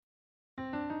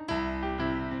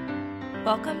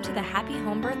Welcome to the Happy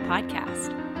Home Birth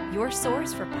Podcast, your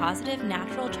source for positive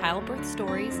natural childbirth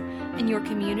stories and your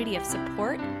community of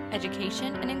support,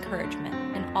 education, and encouragement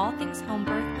in all things home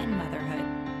birth and motherhood.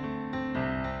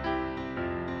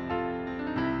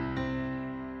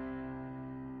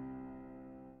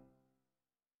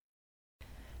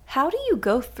 How do you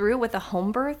go through with a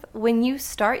home birth when you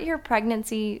start your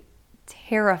pregnancy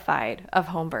terrified of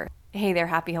home birth? Hey there,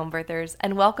 happy home birthers,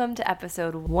 and welcome to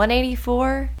episode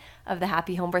 184 of the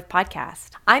Happy Home Birth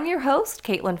Podcast. I'm your host,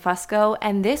 Caitlin Fusco,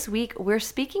 and this week we're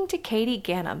speaking to Katie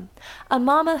Ganem, a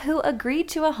mama who agreed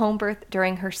to a home birth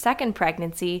during her second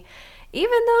pregnancy,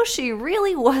 even though she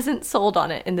really wasn't sold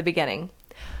on it in the beginning.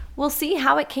 We'll see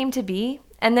how it came to be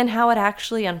and then how it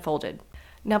actually unfolded.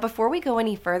 Now, before we go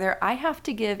any further, I have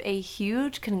to give a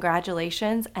huge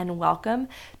congratulations and welcome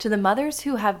to the mothers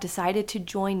who have decided to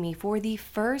join me for the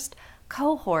first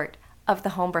cohort of the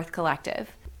Home Birth Collective.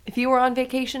 If you were on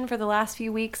vacation for the last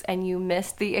few weeks and you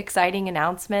missed the exciting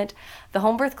announcement, the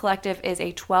Home Birth Collective is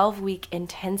a 12-week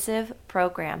intensive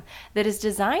program that is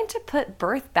designed to put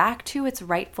birth back to its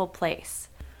rightful place.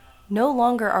 No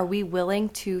longer are we willing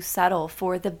to settle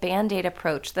for the Band-Aid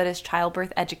approach that is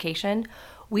childbirth education.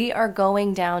 We are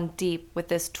going down deep with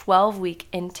this 12-week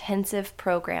intensive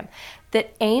program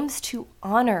that aims to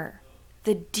honor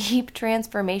the deep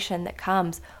transformation that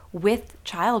comes with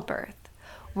childbirth.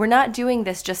 We're not doing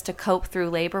this just to cope through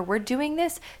labor. We're doing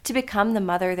this to become the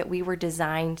mother that we were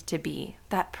designed to be,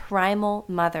 that primal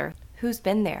mother who's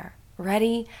been there,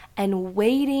 ready and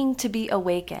waiting to be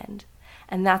awakened.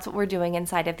 And that's what we're doing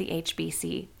inside of the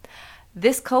HBC.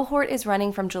 This cohort is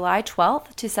running from July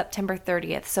 12th to September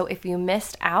 30th. So if you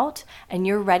missed out and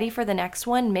you're ready for the next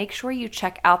one, make sure you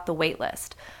check out the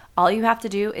waitlist. All you have to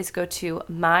do is go to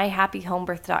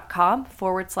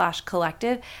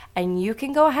myhappyhomebirth.com/collective and you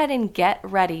can go ahead and get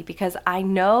ready because I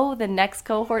know the next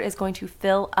cohort is going to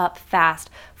fill up fast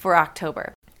for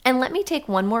October. And let me take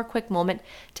one more quick moment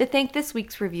to thank this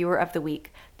week's reviewer of the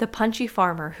week, the Punchy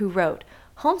Farmer, who wrote,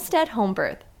 Homestead Home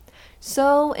Birth.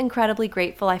 So incredibly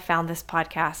grateful I found this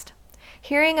podcast.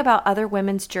 Hearing about other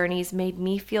women's journeys made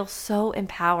me feel so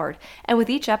empowered, and with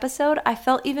each episode, I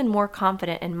felt even more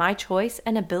confident in my choice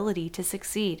and ability to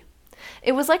succeed.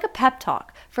 It was like a pep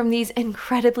talk from these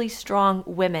incredibly strong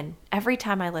women every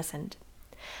time I listened.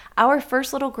 Our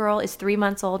first little girl is 3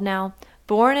 months old now,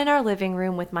 born in our living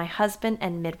room with my husband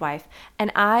and midwife,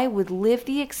 and I would live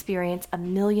the experience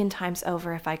 1,000,000 times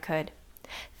over if I could.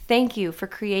 Thank you for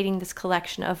creating this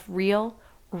collection of real,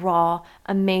 raw,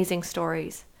 amazing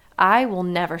stories. I will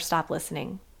never stop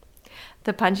listening.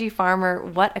 The Punchy Farmer,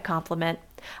 what a compliment.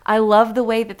 I love the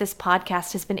way that this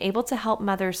podcast has been able to help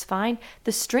mothers find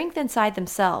the strength inside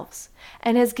themselves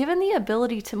and has given the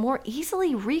ability to more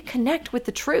easily reconnect with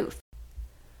the truth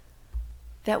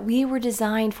that we were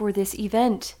designed for this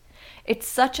event. It's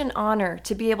such an honor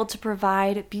to be able to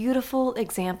provide beautiful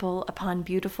example upon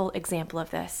beautiful example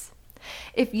of this.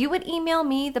 If you would email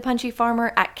me, the Punchy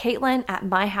Farmer, at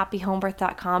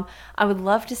Caitlin@myhappyhomebirth.com, I would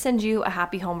love to send you a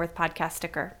Happy Home Birth podcast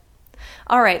sticker.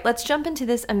 All right, let's jump into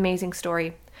this amazing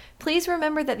story. Please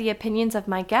remember that the opinions of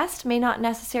my guest may not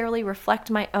necessarily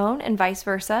reflect my own and vice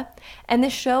versa, and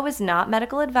this show is not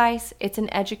medical advice, it's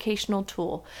an educational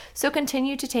tool. So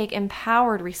continue to take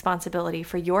empowered responsibility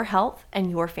for your health and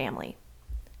your family.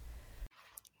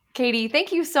 Katie,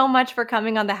 thank you so much for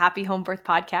coming on the Happy Home Birth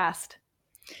podcast.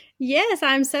 Yes,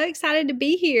 I'm so excited to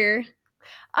be here.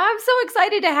 I'm so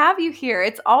excited to have you here.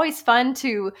 It's always fun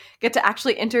to get to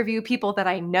actually interview people that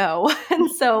I know. And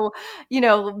so,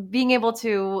 being able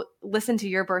to listen to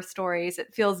your birth stories,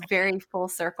 it feels very full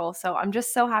circle. So I'm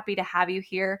just so happy to have you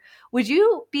here. Would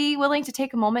you be willing to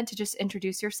take a moment to just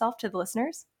introduce yourself to the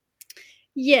listeners?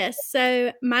 Yes.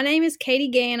 So my name is Katie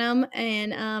Ganem,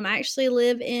 and I actually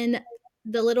live in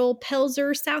the little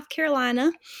Pelzer, South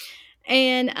Carolina.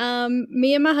 And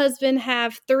me and my husband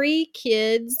have 3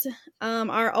 kids.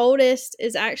 Our oldest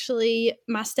is actually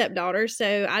my stepdaughter,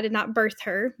 so I did not birth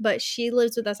her, but she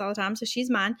lives with us all the time, so she's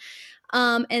mine.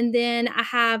 And then I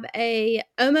have a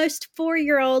almost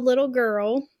 4-year-old little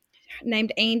girl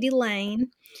named Andy Lane.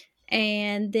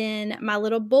 And then my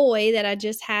little boy that I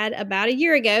just had about a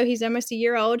year ago, he's almost a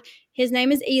year old. His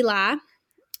name is Eli.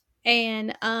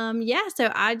 And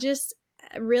so I just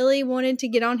really wanted to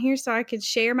get on here so I could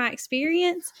share my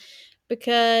experience,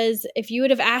 because if you would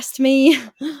have asked me,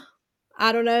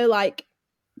 I don't know, like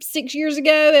 6 years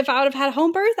ago, if I would have had a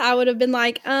home birth, I would have been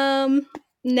like,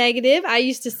 negative. I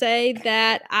used to say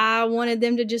that I wanted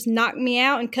them to just knock me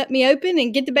out and cut me open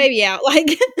and get the baby out.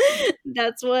 Like,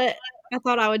 that's what I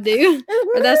thought I would do,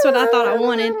 or that's what I thought I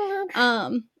wanted.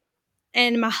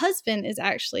 and my husband is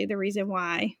actually the reason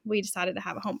why we decided to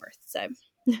have a home birth. So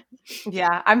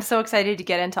yeah, I'm so excited to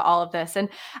get into all of this. And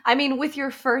I mean, with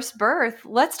your first birth,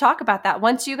 let's talk about that.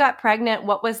 Once you got pregnant,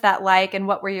 what was that like and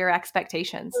what were your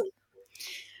expectations?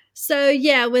 So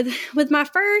yeah, with my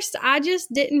first, I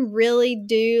just didn't really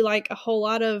do like a whole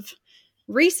lot of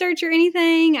research or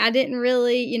anything. I didn't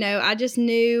really, I just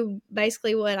knew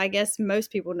basically what I guess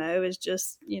most people know is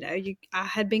just, I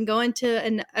had been going to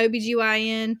an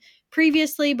OBGYN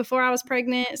previously before I was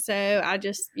pregnant. So I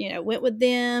just, went with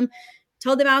them,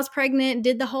 told them I was pregnant,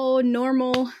 did the whole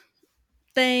normal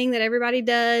thing that everybody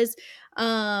does.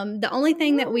 The only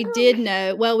thing that we did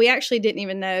know, well, we actually didn't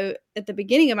even know at the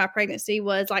beginning of my pregnancy,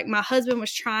 was like my husband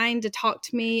was trying to talk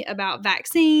to me about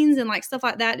vaccines and like stuff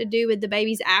like that to do with the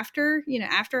babies after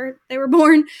they were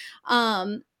born.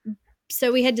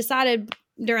 So we had decided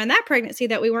during that pregnancy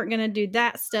that we weren't going to do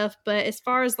that stuff. But as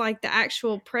far as like the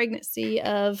actual pregnancy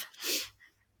of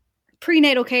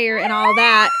prenatal care and all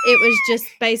that, it was just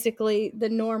basically the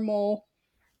normal,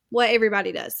 what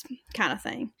everybody does kind of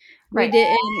thing. Right.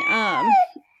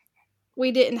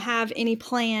 We didn't have any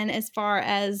plan as far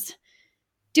as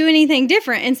do anything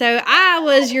different. And so I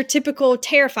was your typical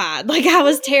terrified. Like I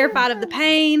was terrified of the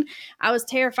pain. I was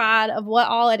terrified of what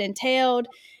all it entailed.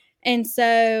 And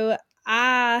so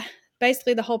I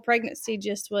basically the whole pregnancy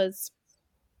just was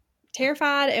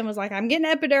terrified and was like, I'm getting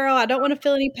an epidural. I don't want to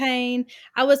feel any pain.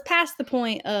 I was past the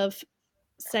point of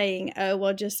saying, oh, well,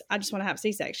 I just want to have a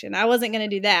C-section. I wasn't going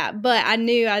to do that, but I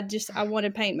knew I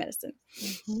wanted pain medicine.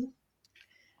 Mm-hmm.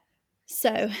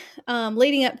 So,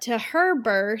 leading up to her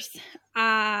birth,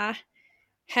 I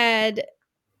had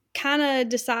kind of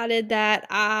decided that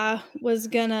I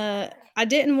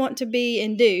didn't want to be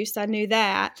induced. I knew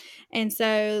that. And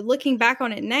so looking back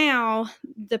on it now,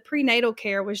 the prenatal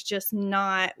care was just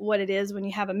not what it is when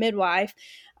you have a midwife.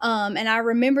 And I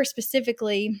remember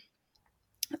specifically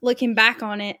looking back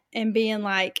on it and being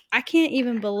like, I can't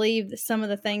even believe some of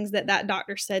the things that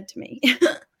doctor said to me.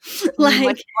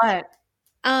 Like what?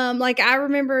 Like I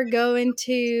remember going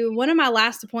to one of my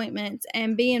last appointments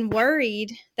and being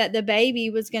worried that the baby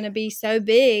was going to be so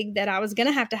big that I was going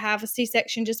to have a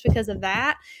C-section just because of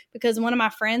that, because one of my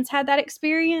friends had that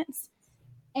experience.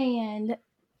 And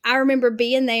I remember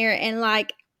being there and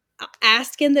like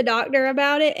asking the doctor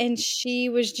about it. And she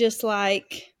was just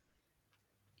like,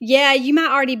 yeah, you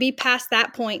might already be past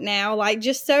that point now. Like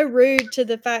just so rude to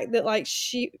the fact that like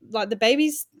the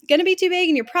baby's going to be too big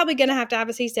and you're probably going to have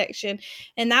a C-section.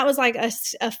 And that was like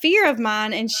a fear of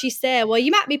mine. And she said, well, you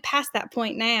might be past that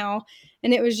point now.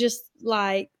 And it was just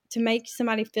like to make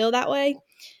somebody feel that way.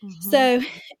 Mm-hmm. So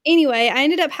anyway, I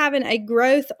ended up having a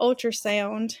growth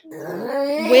ultrasound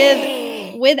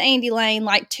with Andy Lane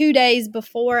like 2 days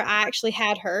before I actually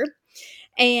had her.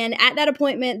 And at that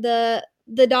appointment,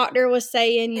 the doctor was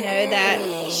saying,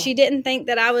 that she didn't think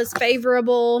that I was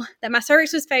favorable, that my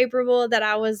cervix was favorable, that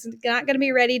I was not going to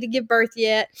be ready to give birth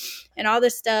yet, and all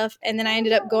this stuff. And then I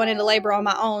ended up going into labor on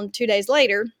my own 2 days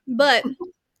later. But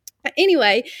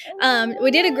anyway,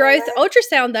 we did a growth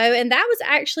ultrasound, though, and that was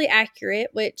actually accurate,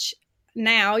 which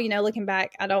now, looking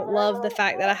back, I don't love the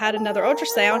fact that I had another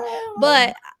ultrasound,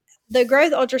 but the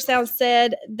growth ultrasound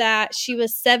said that she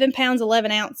was 7 pounds, 11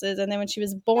 ounces. And then when she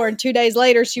was born 2 days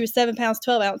later, she was 7 pounds,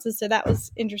 12 ounces. So that was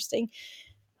interesting.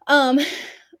 But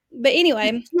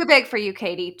anyway. Too big for you,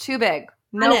 Katie. Too big.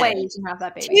 No way you can have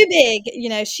that baby. Too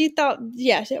big. She thought,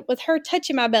 with her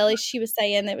touching my belly, she was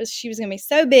saying she was going to be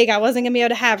so big, I wasn't going to be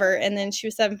able to have her. And then she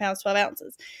was 7 pounds, 12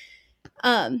 ounces.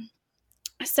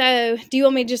 So do you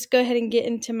want me to just go ahead and get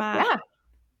into my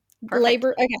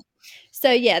labor? Okay. So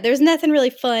yeah, there's nothing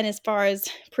really fun as far as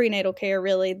prenatal care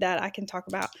really that I can talk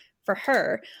about for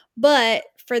her. But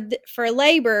for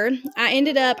labor,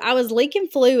 I was leaking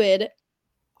fluid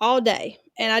all day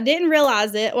and I didn't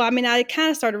realize it. Well, I mean, I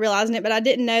kind of started realizing it, but I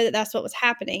didn't know that that's what was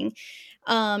happening.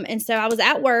 And so I was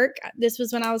at work. This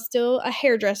was when I was still a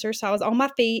hairdresser. So I was on my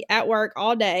feet at work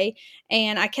all day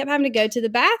and I kept having to go to the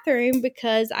bathroom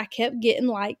because I kept getting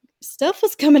like stuff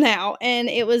was coming out and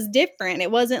it was different. It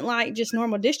wasn't like just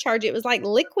normal discharge. It was like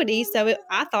liquidy. So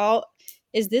I thought,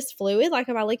 is this fluid? Like,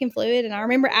 am I leaking fluid? And I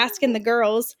remember asking the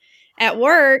girls at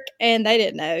work and they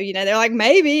didn't know, they're like,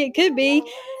 maybe it could be.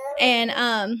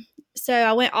 And, so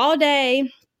I went all day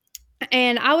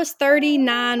and I was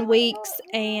 39 weeks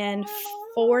and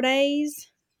 4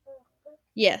 days.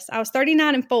 Yes, I was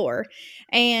 39 and 4.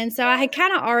 And so I had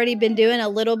kind of already been doing a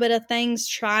little bit of things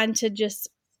trying to just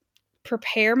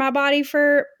prepare my body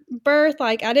for birth.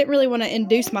 Like I didn't really want to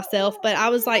induce myself, but I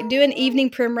was like doing evening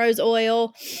primrose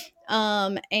oil.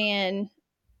 And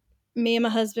me and my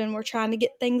husband were trying to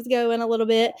get things going a little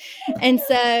bit. And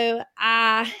so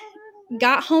I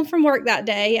got home from work that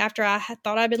day after I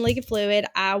thought I'd been leaking fluid.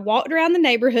 I walked around the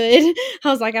neighborhood.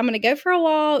 I was like, I'm going to go for a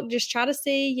walk, just try to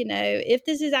see, if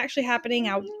this is actually happening.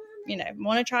 I,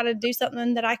 want to try to do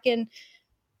something that I can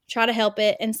try to help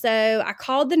it. And so I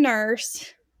called the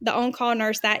nurse, the on-call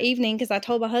nurse that evening, because I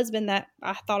told my husband that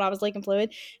I thought I was leaking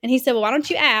fluid. And he said, well, why don't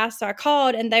you ask? So I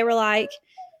called, and they were like,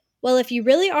 well, if you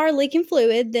really are leaking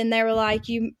fluid, then they were like,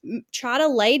 you try to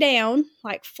lay down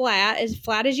like flat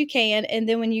as you can. And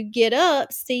then when you get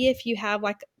up, see if you have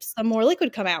like some more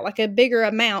liquid come out, like a bigger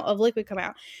amount of liquid come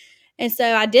out. And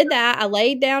so I did that. I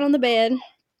laid down on the bed.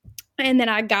 And then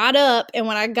I got up, and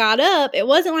when I got up, it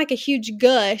wasn't like a huge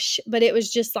gush, but it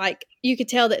was just like you could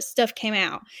tell that stuff came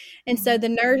out. And so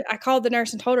I called the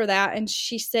nurse and told her that, and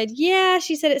she said,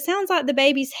 it sounds like the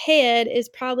baby's head is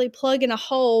probably plugging a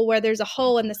hole where there's a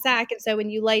hole in the sac. And so when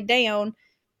you laid down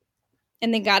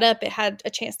and then got up, it had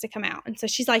a chance to come out. And so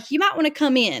she's like, you might want to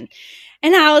come in.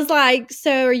 And I was like,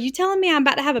 so are you telling me I'm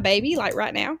about to have a baby, like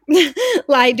right now?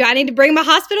 Like, do I need to bring my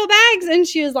hospital bags? And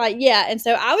she was like, yeah. And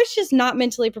so I was just not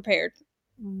mentally prepared,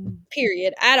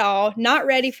 period, at all. Not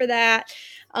ready for that.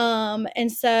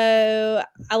 And so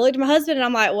I looked at my husband and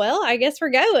I'm like, well, I guess we're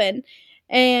going.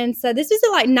 And so this was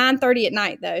at like 9:30 at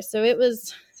night though. So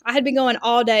I had been going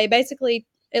all day, basically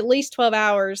at least 12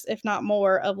 hours, if not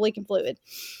more, of leaking fluid.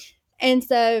 And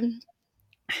so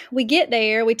we get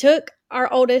there. We took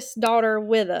our oldest daughter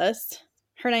with us.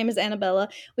 Her name is Annabella.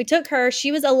 We took her. She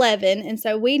was 11. And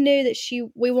so we knew that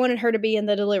we wanted her to be in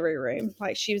the delivery room.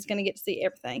 Like she was going to get to see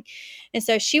everything. And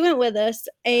so she went with us.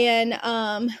 And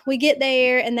we get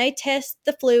there and they test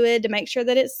the fluid to make sure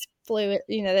that it's fluid,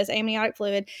 that's amniotic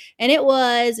fluid. And it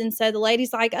was. And so the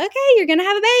lady's like, okay, you're going to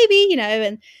have a baby,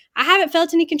 and I haven't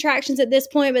felt any contractions at this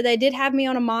point, but they did have me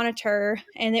on a monitor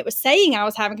and it was saying I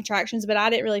was having contractions, but I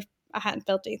hadn't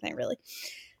felt anything really.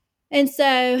 And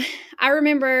so I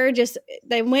remember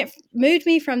they moved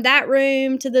me from that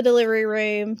room to the delivery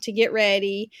room to get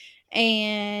ready,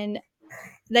 and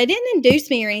they didn't induce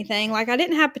me or anything. Like I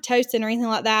didn't have Pitocin or anything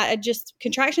like that.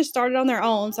 Contractions started on their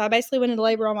own. So I basically went into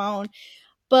labor on my own.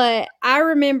 But I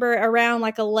remember around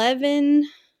like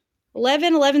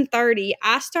 11:30,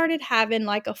 I started having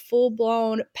like a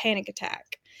full-blown panic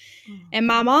attack. And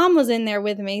my mom was in there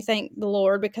with me, thank the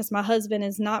Lord, because my husband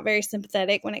is not very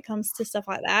sympathetic when it comes to stuff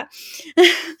like that.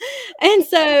 And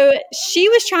so she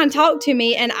was trying to talk to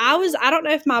me, and I don't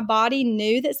know if my body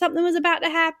knew that something was about to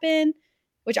happen,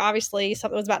 which obviously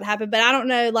something was about to happen, but I don't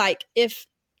know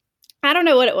I don't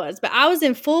know what it was, but I was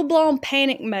in full-blown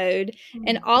panic mode,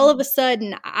 and all of a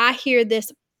sudden I hear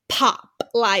this pop.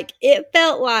 Like it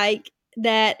felt like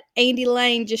that Andy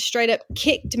Lane just straight up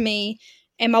kicked me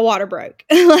and my water broke.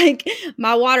 Like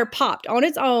my water popped on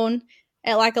its own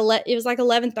at like it was like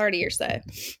 11:30 or so.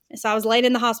 And so I was laid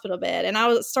in the hospital bed and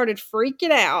I started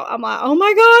freaking out. I'm like, oh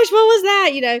my gosh, what was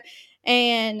that?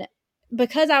 And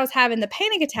because I was having the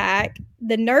panic attack,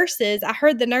 I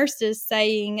heard the nurses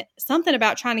saying something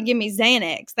about trying to give me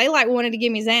Xanax. They like wanted to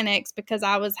give me Xanax because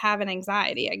I was having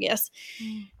anxiety, I guess.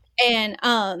 And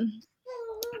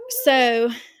so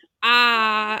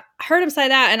I heard him say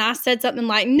that, and I said something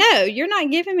like, no, you're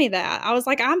not giving me that. I was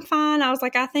like, I'm fine. I was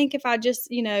like, I think if I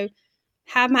just,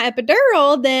 have my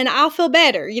epidural, then I'll feel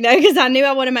better, because I knew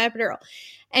I wanted my epidural.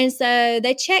 And so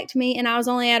they checked me, and I was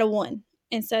only at a 1.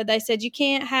 And so they said, you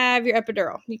can't have your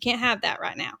epidural. You can't have that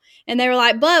right now. And they were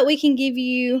like, but we can give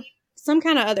you some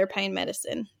kind of other pain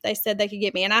medicine. They said they could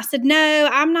get me. And I said, no,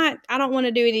 I don't want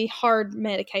to do any hard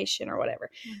medication or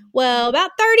whatever. Well, about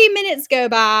 30 minutes go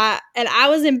by and I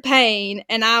was in pain.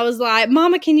 And I was like,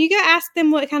 Mama, can you go ask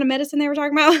them what kind of medicine they were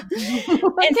talking about?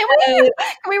 And can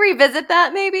we revisit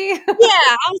that maybe? Yeah.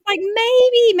 I was like,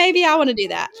 maybe I want to do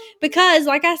that. Because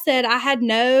like I said, I had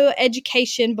no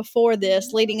education before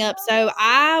this leading up. So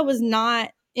I was not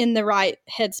in the right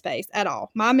headspace at all.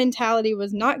 My mentality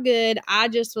was not good. I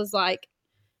just was like,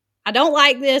 I don't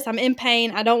like this. I'm in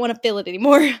pain. I don't want to feel it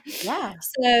anymore. Yeah.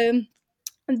 So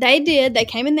they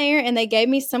came in there and they gave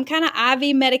me some kind of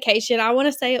IV medication. I want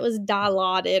to say it was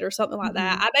Dilaudid or something like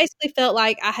that. I basically felt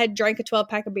like I had drank a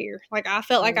 12-pack of beer. Like I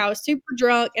felt like I was super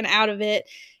drunk and out of it.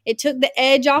 It took the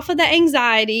edge off of the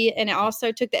anxiety and it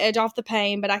also took the edge off the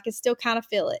pain, but I could still kind of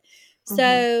feel it.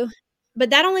 So,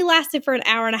 but that only lasted for an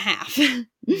hour and a half.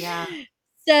 Yeah.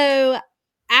 So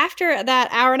after that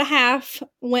hour and a half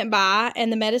went by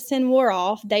and the medicine wore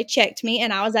off, they checked me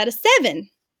and I was at a 7,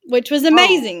 which was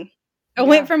amazing. I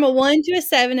went from a 1 to a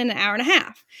 7 in an hour and a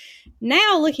half.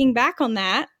 Now looking back on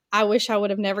that, I wish I would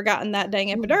have never gotten that dang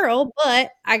epidural,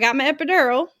 but I got my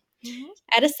epidural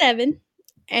at a 7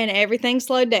 and everything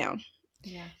slowed down.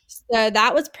 Yeah. So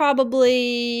that was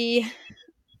probably,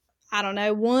 I don't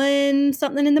know, 1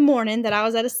 something in the morning that I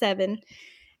was at a 7.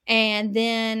 And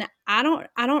then I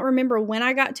don't remember when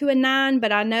I got to a 9,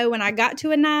 but I know when I got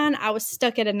to a 9, I was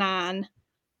stuck at a 9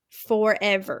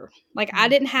 forever. Like I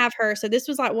didn't have her. So this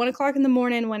was like 1:00 in the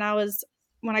morning when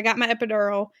I got my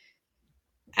epidural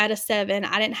at a 7.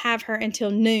 I didn't have her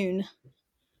until noon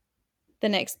the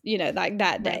next, like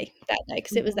that day,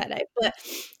 because it was that day. But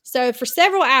so for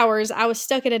several hours, I was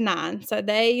stuck at a 9. So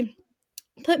they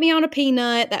put me on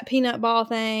that peanut ball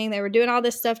thing. They were doing all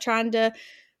this stuff trying to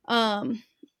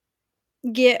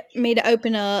get me to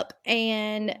open up.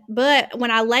 But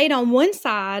when I laid on one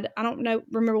side, I don't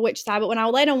remember which side, but when I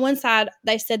laid on one side,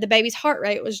 they said the baby's heart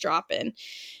rate was dropping.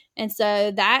 And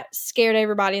so that scared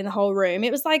everybody in the whole room.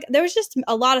 It was like there was just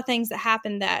a lot of things that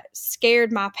happened that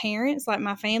scared my parents, like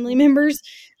my family members.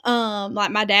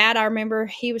 Like my dad, I remember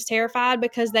he was terrified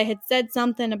because they had said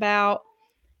something about,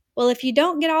 well, if you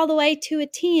don't get all the way to a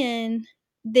 10,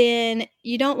 then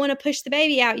you don't want to push the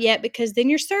baby out yet because then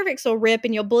your cervix will rip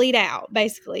and you'll bleed out,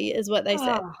 basically, is what they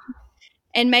said.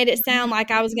 And made it sound like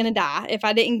I was going to die if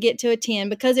I didn't get to a 10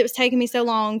 because it was taking me so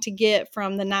long to get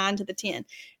from the 9 to the 10.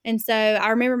 And so I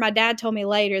remember my dad told me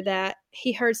later that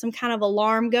he heard some kind of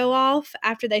alarm go off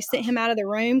after they sent him out of the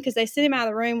room, because they sent him out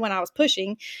of the room when I was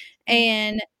pushing.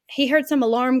 And he heard some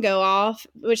alarm go off,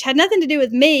 which had nothing to do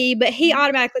with me, but he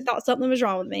automatically thought something was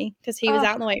wrong with me because he was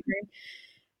out in the waiting room.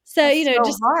 So, that's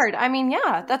just hard. I mean,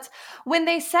 yeah, that's when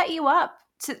they set you up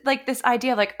to like this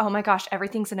idea of like, oh my gosh,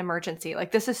 everything's an emergency.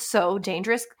 Like this is so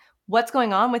dangerous. What's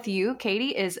going on with you,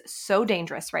 Katie, is so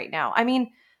dangerous right now. I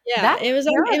mean, yeah, it was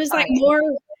like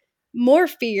more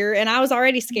fear, and I was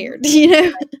already scared,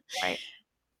 Right.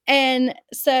 And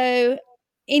so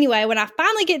anyway, when I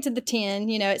finally get to the 10,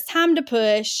 it's time to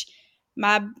push.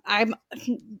 I'm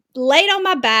laid on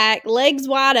my back, legs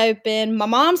wide open. My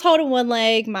mom's holding one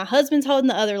leg, my husband's holding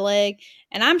the other leg,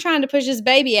 and I'm trying to push this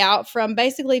baby out from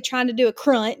basically trying to do a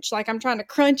crunch. Like I'm trying to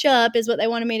crunch up is what they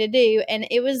wanted me to do, and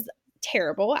it was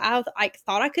terrible. I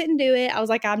thought I couldn't do it. I was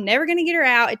like, I'm never going to get her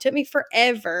out. It took me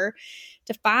forever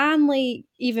to finally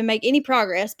even make any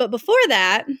progress. But before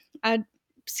that, I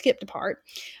skipped a part.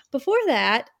 Before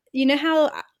that, you know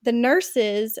how the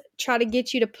nurses try to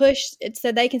get you to push it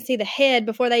so they can see the head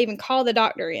before they even call the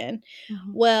doctor in?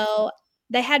 Mm-hmm. Well,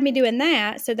 they had me doing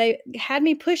that. So they had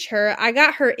me push her. I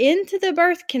got her into the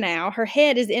birth canal. Her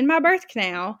head is in my birth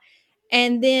canal.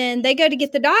 And then they go to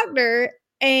get the doctor,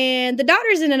 and the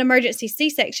doctor's in an emergency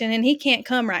C-section, and he can't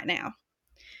come right now.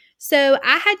 So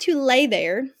I had to lay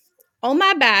there on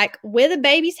my back with a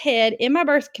baby's head in my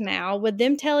birth canal with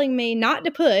them telling me not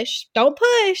to push, don't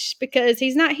push because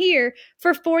he's not here,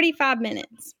 for 45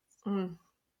 minutes.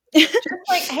 Just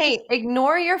like, hey,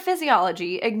 ignore your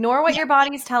physiology, ignore what your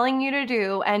body's telling you to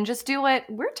do, and just do what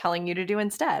we're telling you to do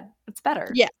instead. It's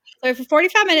better. Yeah. So for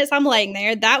 45 minutes, I'm laying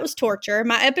there. That was torture.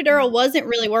 My epidural wasn't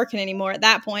really working anymore at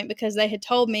that point because they had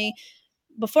told me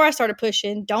before I started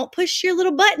pushing, don't push your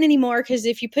little button anymore because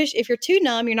if you're too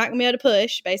numb, you're not going to be able to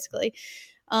push, basically.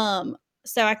 So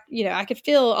I could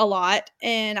feel a lot,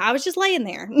 and I was just laying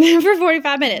there for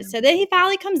 45 minutes. So then he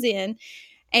finally comes in,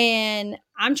 and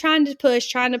I'm trying to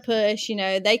push.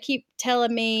 They keep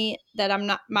telling me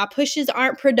that my pushes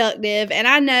aren't productive, and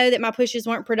I know that my pushes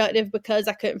weren't productive because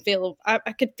I couldn't feel.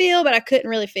 I could feel, but I couldn't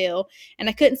really feel, and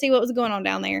I couldn't see what was going on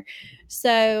down there.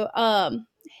 So,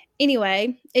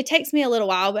 anyway, it takes me a little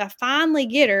while, but I finally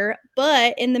get her.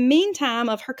 But in the meantime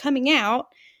of her coming out,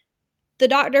 the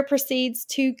doctor proceeds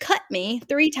to cut me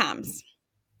 3 times,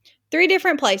 3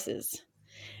 different places,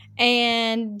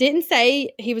 and didn't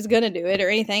say he was going to do it or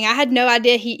anything. I had no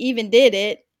idea he even did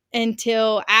it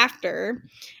until after.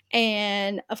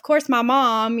 And of course, my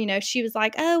mom, she was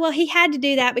like, oh, well, he had to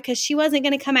do that because she wasn't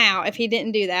going to come out if he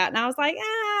didn't do that. And I was like,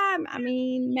 I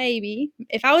mean, maybe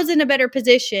if I was in a better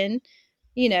position,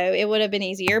 it would have been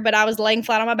easier, but I was laying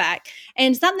flat on my back.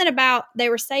 And something about, they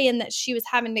were saying that she was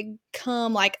having to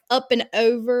come like up and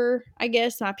over, I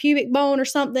guess, my pubic bone or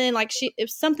something. Like if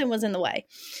something was in the way.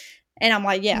 And I'm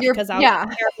like, yeah, because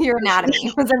your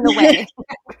anatomy was in the way.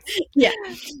 Yeah.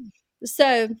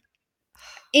 So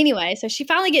anyway, so she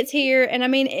finally gets here, and I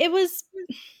mean, it was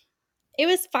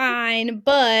fine,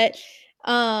 but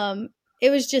it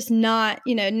was just not,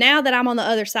 now that I'm on the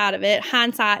other side of it,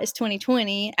 hindsight is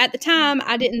 2020. At the time,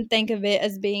 I didn't think of it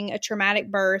as being a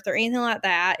traumatic birth or anything like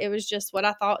that. It was just what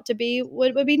I thought to be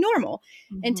would be normal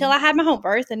until I had my home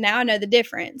birth, and now I know the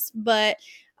difference. But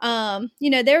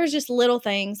there was just little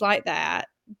things like that.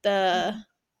 The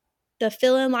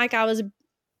feeling like I was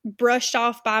brushed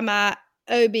off by my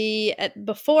OB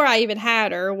before I even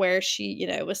had her, where she,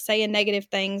 was saying negative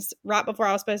things right before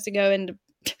I was supposed to go into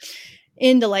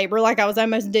into labor, like I was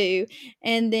almost due.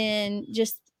 And then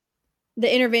just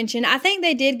the intervention. I think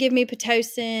they did give me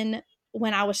Pitocin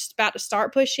when I was about to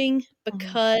start pushing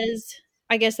because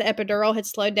I guess the epidural had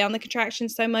slowed down the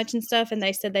contractions so much and stuff. And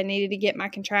they said they needed to get my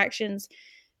contractions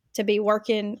to be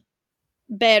working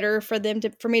better for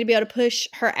me to be able to push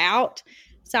her out.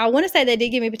 So I want to say they did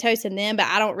give me Pitocin then, but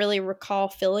I don't really recall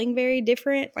feeling very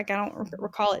different. Like I don't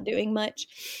recall it doing much.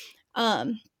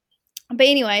 But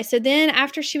anyway, so then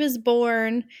after she was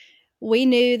born, we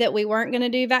knew that we weren't going to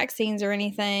do vaccines or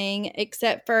anything,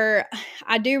 except for,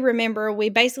 I do remember we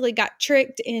basically got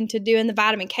tricked into doing the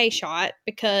vitamin K shot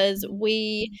because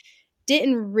we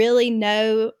didn't really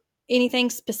know anything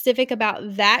specific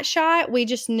about that shot. We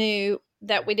just knew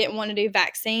that we didn't want to do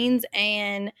vaccines,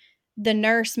 and the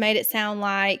nurse made it sound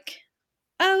like,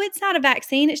 oh, it's not a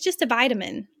vaccine, it's just a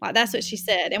vitamin. Like that's what she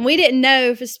said. And we didn't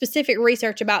know for specific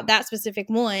research about that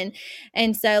specific one.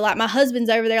 And so like my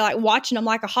husband's over there like watching them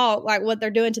like a hawk, like what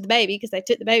they're doing to the baby because they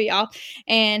took the baby off.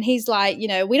 And he's like, you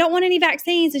know, we don't want any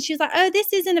vaccines. And she was like, oh,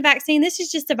 this isn't a vaccine, this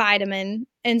is just a vitamin.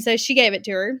 And so she gave it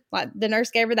to her. Like the nurse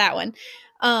gave her that one.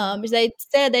 They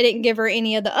said they didn't give her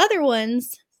any of the other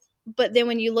ones. But then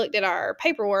when you looked at our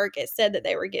paperwork, it said that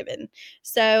they were given.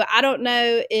 So I don't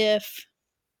know if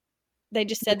they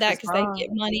just said that because they get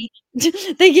money.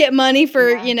 They get money for,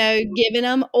 you know, giving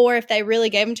them, or if they really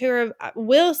gave them to her.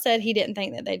 Will said he didn't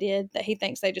think that they did, that he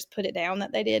thinks they just put it down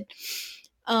that they did.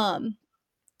 And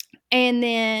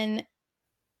then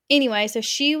anyway, so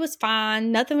she was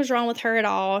fine. Nothing was wrong with her at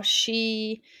all.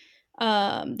 They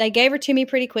gave her to me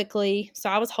pretty quickly. So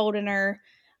I was holding her.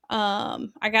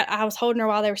 I was holding her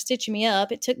while they were stitching me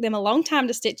up. It took them a long time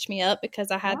to stitch me up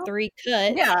because I had 3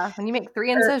 cuts. Yeah. When you make 3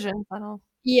 incisions,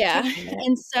 yeah.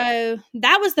 And so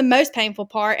that was the most painful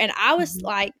part. And I was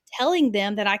like telling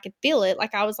them that I could feel it.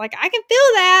 Like I was like, I can feel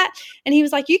that. And he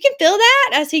was like, you can feel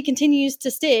that, as he continues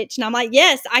to stitch. And I'm like,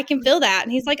 yes, I can feel that.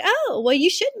 And he's like, oh, well, you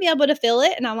shouldn't be able to feel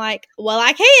it. And I'm like, well,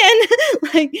 I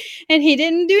can. And he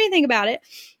didn't do anything about it.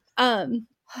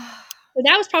 But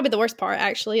that was probably the worst part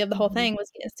actually of the whole thing,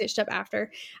 was getting stitched up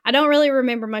after. I don't really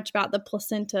remember much about the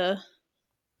placenta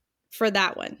for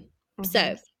that one.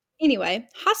 So anyway,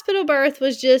 hospital birth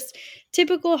was just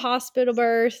typical hospital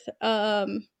birth.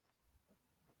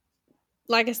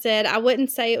 Like I said, I wouldn't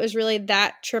say it was really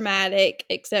that traumatic,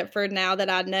 except for now that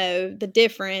I know the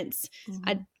difference.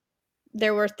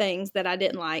 There were things that I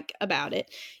didn't like about it.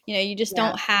 You know, you just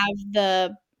don't have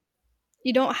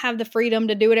the freedom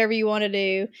to do whatever you want to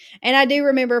do. And I do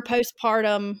remember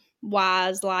postpartum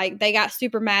wise, like they got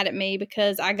super mad at me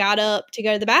because I got up to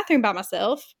go to the bathroom by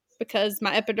myself, because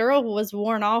my epidural was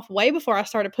worn off way before I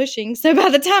started pushing. So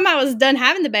by the time I was done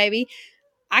having the baby,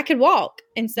 I could walk.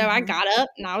 And so I got up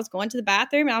and I was going to the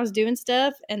bathroom and I was doing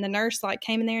stuff. And the nurse like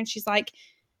came in there and she's like,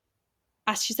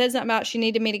 she said something about she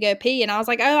needed me to go pee. And I was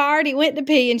like, oh, I already went to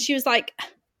pee. And she was like,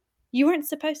 you weren't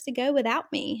supposed to go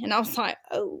without me. And I was like,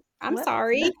 oh, I'm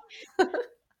sorry.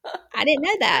 I didn't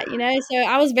know that, you know? So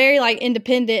I was very like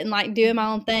independent and like doing my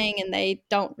own thing. And they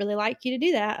don't really like you to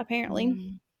do that,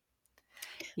 apparently.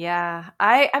 Yeah.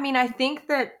 I mean, I think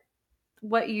that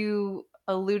what you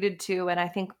alluded to, and I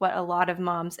think what a lot of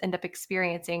moms end up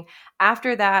experiencing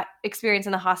after that experience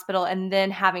in the hospital and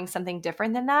then having something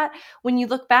different than that, when you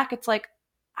look back, it's like,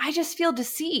 I just feel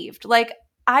deceived. Like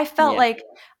I felt like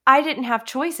I didn't have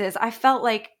choices. I felt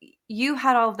like you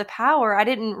had all of the power. I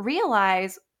didn't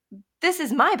realize this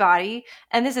is my body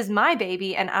and this is my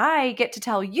baby and I get to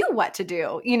tell you what to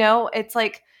do. You know, it's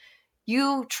like,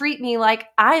 you treat me like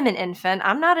I'm an infant.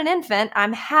 I'm not an infant.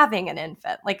 I'm having an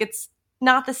infant. Like it's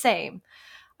not the same.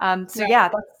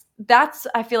 That's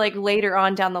I feel like later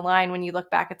on down the line, when you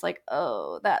look back, it's like,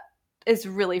 oh, that is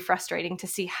really frustrating to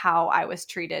see how I was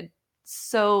treated.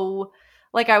 So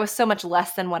like I was so much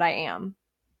less than what I am.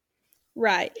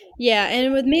 Right. Yeah.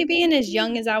 And with me being as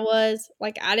young as I was,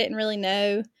 like I didn't really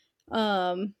know.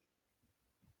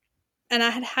 And I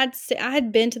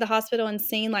had been to the hospital and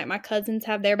seen like my cousins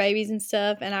have their babies and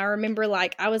stuff. And I remember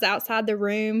like I was outside the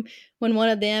room when one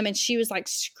of them, and she was like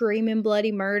screaming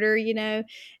bloody murder, you know?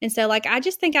 And so like, I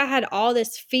just think I had all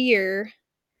this fear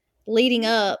leading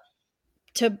up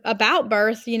to about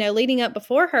birth, you know, leading up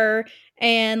before her.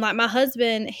 And like my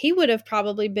husband, he would have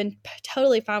probably been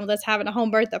totally fine with us having a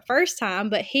home birth the first time,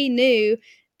 but he knew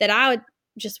that I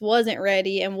just wasn't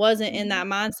ready and wasn't in that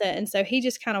mindset. And so he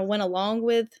just kind of went along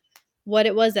with what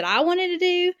it was that I wanted to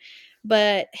do.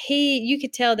 But you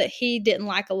could tell that he didn't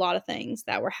like a lot of things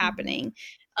that were happening.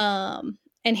 And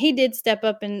he did step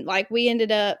up, and like we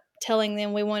ended up telling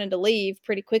them we wanted to leave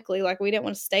pretty quickly. Like we didn't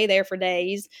want to stay there for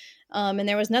days. And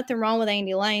there was nothing wrong with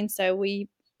Andy Lane. So we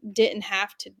didn't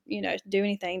have to, you know, do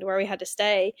anything to where we had to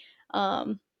stay.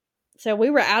 So we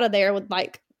were out of there with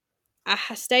like, I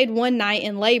stayed one night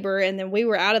in labor, and then we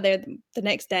were out of there the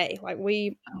next day. Like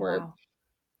we were wow.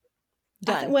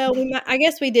 Done. I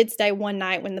guess we did stay one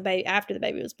night when after the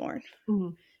baby was born.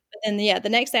 Mhm. But then the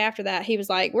next day after that, he was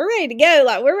like, "We're ready to go.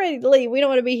 Like we're ready to leave. We don't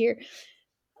want to be here."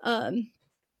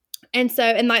 And so,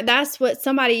 and like that's what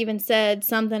somebody even said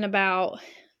something about.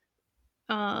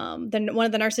 Then one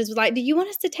of the nurses was like, "Do you want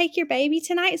us to take your baby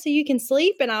tonight so you can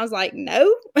sleep?" And I was like,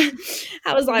 "No."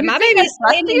 I was like, You "My think baby I is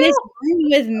trust staying in you? this room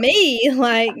with me."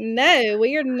 Like, no,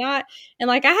 we are not. And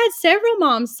like, I had several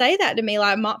moms say that to me,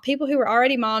 like people who were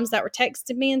already moms that were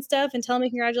texting me and stuff and telling me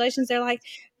congratulations. They're like,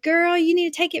 "Girl, you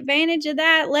need to take advantage of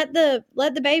that. Let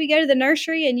the baby go to the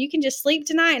nursery and you can just sleep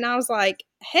tonight." And I was like,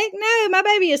 "Heck no, my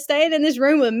baby is staying in this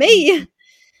room with me."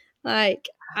 Like,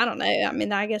 I don't know. I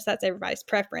mean, I guess that's everybody's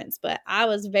preference, but I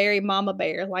was very mama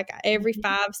bear. Like every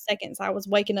 5 seconds I was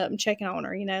waking up and checking on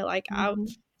her, like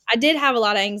I did have a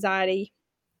lot of anxiety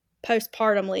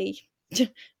postpartumly.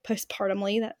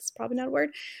 Postpartumly, that's probably not a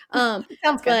word. Sounds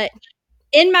good. But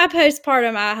in my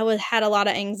postpartum, I had a lot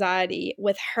of anxiety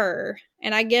with her.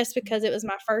 And I guess because it was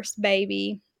my first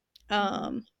baby,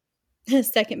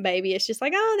 second baby, it's just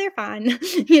like, oh, they're fine.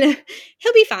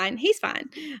 He'll be fine. He's fine.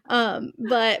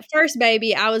 But first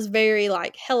baby, I was very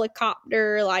like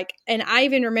helicopter, like, and I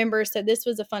even remember, so this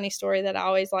was a funny story that I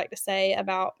always like to say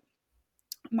about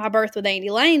my birth with Andy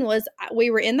Lane was we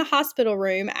were in the hospital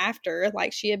room after,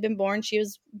 like, she had been born. She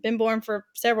was been born for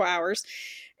several hours.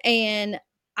 And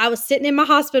I was sitting in my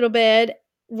hospital bed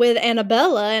with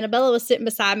Annabella. Annabella was sitting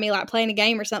beside me, like playing a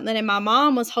game or something. And my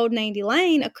mom was holding Andy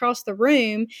Lane across the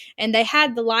room. And they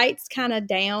had the lights kind of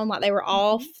down, like they were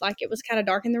off, like it was kind of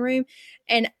dark in the room.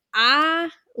 And I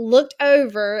looked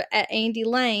over at Andy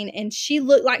Lane and she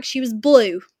looked like she was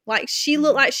blue. Like she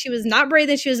looked like she was not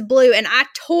breathing. She was blue. And I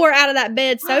tore out of that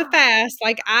bed so fast,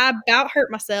 like I about hurt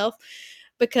myself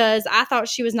because I thought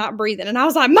she was not breathing. And I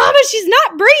was like, "Mama, she's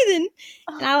not breathing."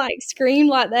 And I like screamed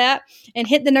like that and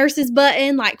hit the nurse's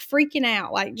button, like freaking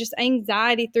out, like just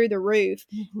anxiety through the roof.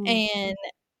 And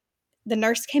the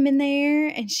nurse came in there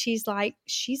and she's like,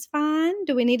 "She's fine.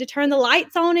 Do we need to turn the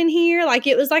lights on in here?" Like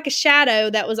it was like a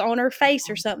shadow that was on her face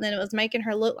or something. It was making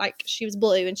her look like she was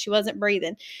blue and she wasn't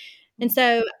breathing. And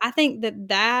so I think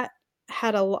that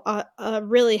had a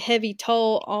really heavy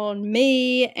toll on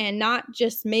me, and not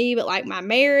just me, but like my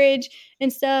marriage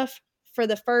and stuff for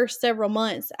the first several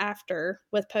months after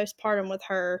with postpartum with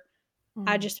her.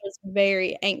 I just was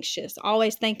very anxious,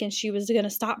 always thinking she was going to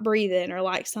stop breathing or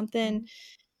like something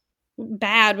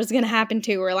bad was going to happen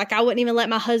to her. Like I wouldn't even let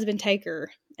my husband take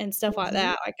her and stuff like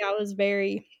that. Like I was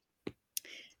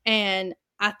and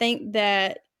I think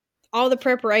that all the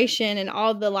preparation and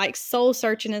all the like soul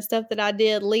searching and stuff that I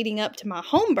did leading up to my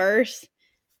home birth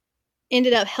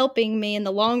ended up helping me in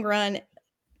the long run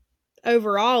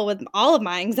overall with all of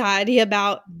my anxiety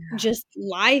about just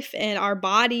life and our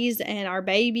bodies and our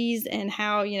babies and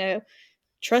how,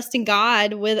 trusting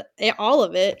God with all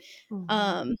of it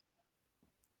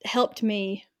helped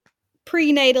me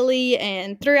prenatally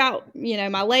and throughout,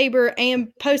 my labor and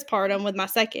postpartum with my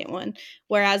second one.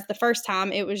 Whereas the first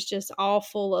time it was just all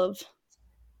full of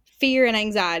fear and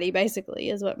anxiety, basically,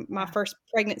 is what my first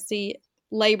pregnancy,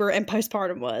 labor, and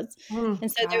postpartum was.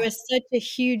 And so there was such a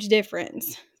huge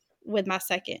difference with my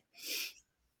second.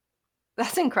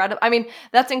 That's incredible. I mean,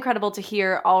 that's incredible to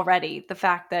hear already. The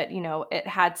fact that, it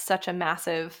had such a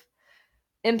massive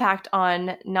impact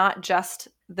on not just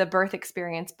the birth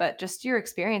experience, but just your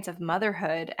experience of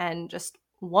motherhood and just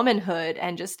womanhood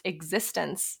and just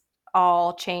existence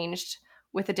all changed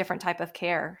with a different type of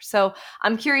care. So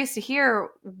I'm curious to hear,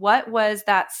 what was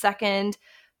that second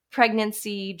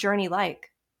pregnancy journey like?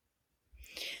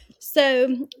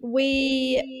 So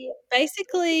we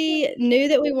basically knew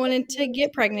that we wanted to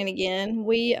get pregnant again.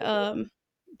 We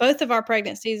both of our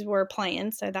pregnancies were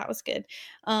planned, so that was good.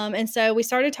 And so we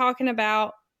started talking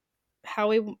about how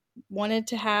we wanted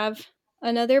to have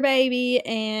another baby,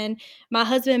 and my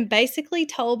husband basically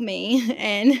told me,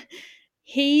 and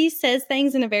he says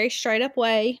things in a very straight up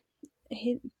way.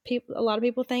 A lot of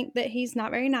people think that he's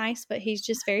not very nice, but he's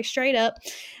just very straight up.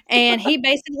 And he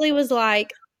basically was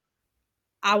like,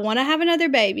 "I want to have another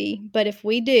baby, but if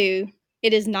we do,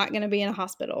 it is not going to be in a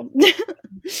hospital."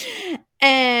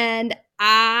 And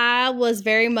I was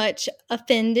very much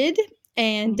offended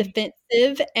and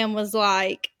defensive and was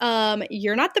like,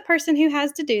 "You're not the person who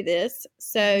has to do this.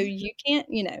 So you can't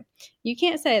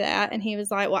say that." And he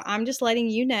was like, "Well, I'm just letting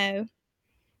you know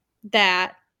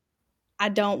that I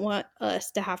don't want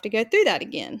us to have to go through that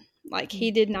again." Like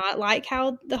he did not like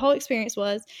how the whole experience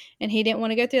was, and he didn't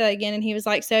want to go through that again. And he was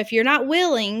like, "So if you're not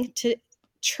willing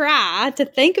try to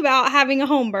think about having a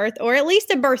home birth or at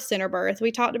least a birth center birth.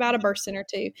 We talked about a birth center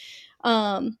too.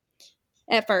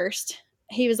 At first,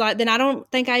 he was like, then I don't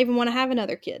think I even want to have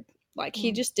another kid. Like,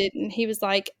 he just didn't. He was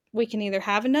like, we can either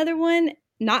have another one,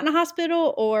 not in a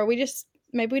hospital, or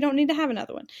maybe we don't need to have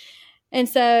another one. And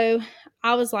so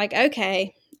I was like,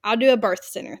 okay, I'll do a birth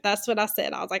center. That's what I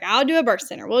said. I was like, I'll do a birth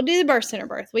center. We'll do the birth center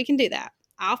birth. We can do that.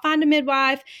 I'll find a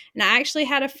midwife. And I actually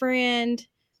had a friend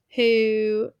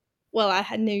who, well,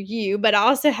 I knew you, but I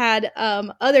also had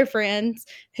other friends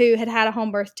who had a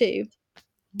home birth too.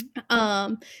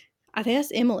 I think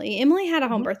that's Emily. Emily had a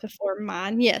home birth before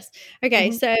mine. Yes. Okay.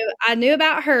 So I knew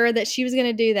about her, that she was going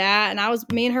to do that. And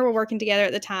me and her were working together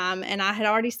at the time. And I had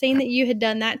already seen that you had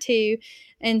done that too.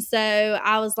 And so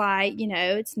I was like,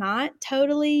 it's not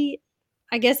totally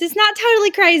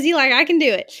crazy. Like, I can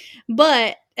do it.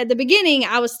 But at the beginning,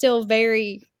 I was still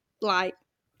very like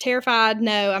terrified.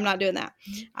 No, I'm not doing that.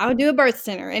 I would do a birth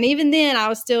center. And even then I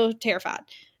was still terrified.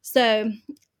 So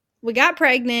we got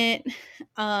pregnant.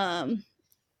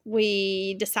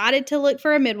 We decided to look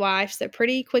for a midwife. So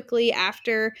pretty quickly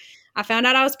after I found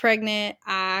out I was pregnant,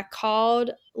 I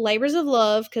called Labors of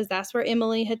Love, because that's where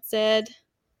Emily had said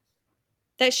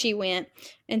that she went.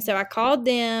 And so I called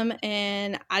them,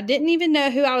 and I didn't even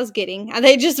know who I was getting.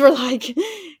 They just were like,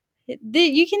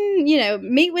 you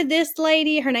can, meet with this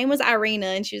lady. Her name was Irina,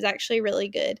 and she was actually really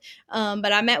good.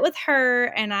 But I met with her,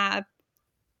 and I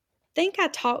think I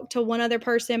talked to one other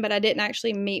person, but I didn't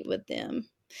actually meet with them.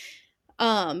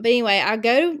 But anyway, I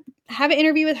go to have an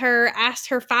interview with her, asked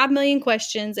her 5 million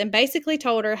questions, and basically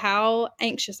told her how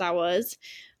anxious I was.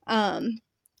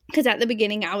 Because at the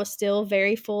beginning I was still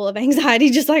very full of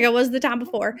anxiety, just like I was the time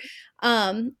before.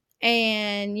 And,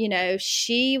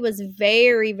 she was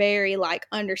very, very like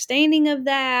understanding of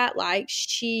that. Like,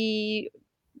 she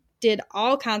did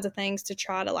all kinds of things to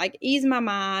try to like ease my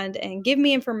mind and give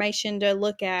me information to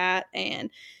look at and,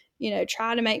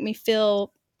 try to make me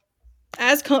feel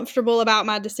as comfortable about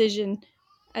my decision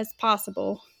as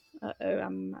possible. I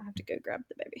have to go grab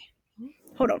the baby.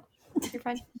 Hold on. You're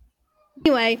fine.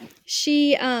 Anyway,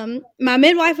 she, my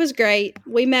midwife was great.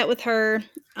 We met with her.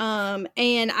 And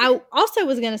I also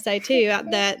was going to say too,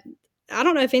 that I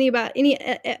don't know if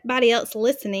anybody else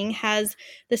listening has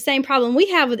the same problem we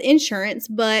have with insurance,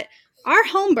 but our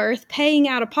home birth paying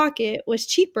out of pocket was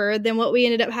cheaper than what we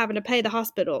ended up having to pay the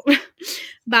hospital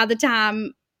by the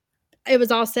time it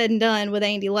was all said and done with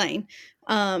Andy Lane,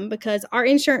 because our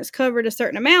insurance covered a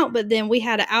certain amount, but then we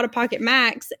had an out-of-pocket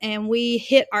max, and we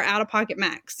hit our out-of-pocket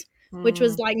max, which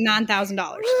was like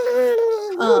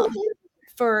 $9,000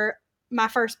 for my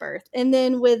first birth. And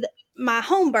then with my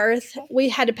home birth, we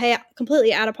had to pay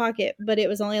completely out of pocket, but it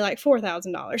was only like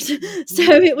 $4,000. So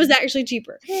it was actually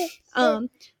cheaper.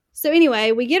 So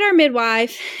anyway, we get our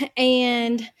midwife,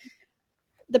 and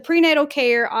the prenatal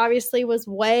care obviously was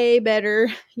way better.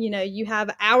 You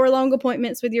have hour-long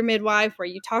appointments with your midwife where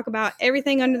you talk about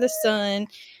everything under the sun.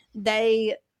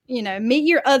 They, meet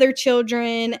your other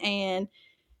children, and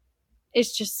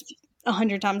it's just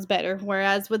 100 times better.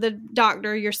 Whereas with a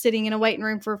doctor, you're sitting in a waiting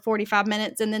room for 45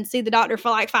 minutes and then see the doctor for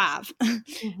like 5.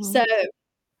 So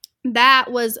that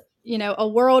was, a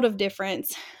world of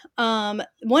difference.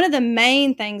 One of the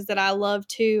main things that I love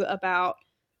too about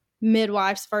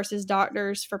midwives versus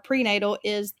doctors for prenatal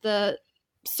is the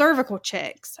cervical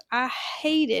checks. I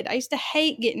used to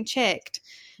hate getting checked.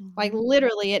 Like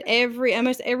literally at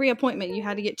almost every appointment you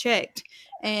had to get checked.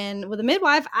 And with a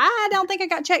midwife, I don't think I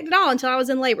got checked at all until I was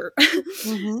in labor.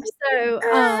 So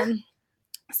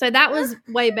that was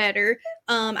way better.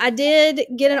 I did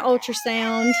get an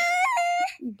ultrasound.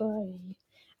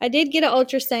 I did get an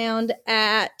ultrasound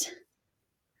at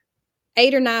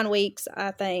 8 or 9 weeks, I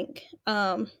think.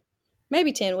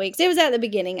 Maybe 10 weeks. It was at the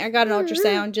beginning. I got an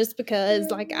ultrasound just because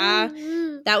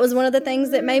that was one of the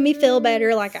things that made me feel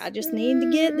better. Like, I just need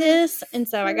to get this. And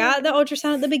so I got the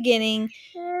ultrasound at the beginning.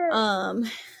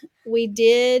 We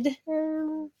did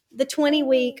the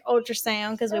 20-week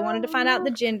ultrasound because we wanted to find out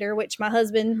the gender, which my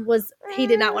husband he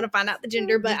did not want to find out the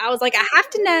gender, but I was like, I have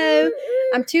to know.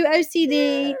 I'm too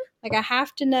OCD. Like, I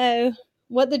have to know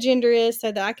what the gender is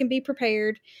so that I can be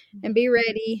prepared and be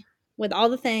ready with all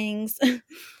the things.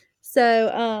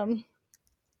 So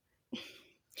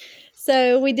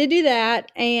we did do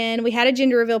that, and we had a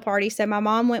gender reveal party. So my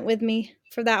mom went with me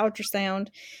for that ultrasound,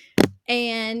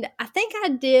 and I think I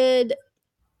did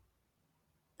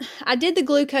the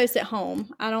glucose at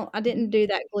home. I didn't do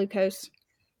that glucose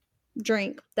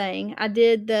drink thing. I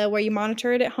did where you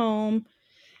monitor it at home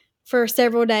for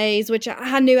several days, which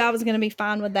I knew I was going to be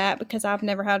fine with that because I've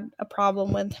never had a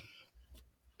problem with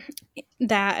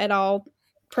that at all,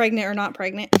 pregnant or not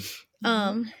pregnant.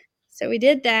 So So we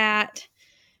did that.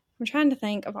 I'm trying to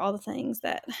think of all the things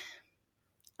that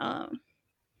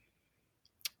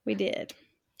we did.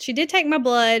 She did take my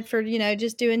blood for,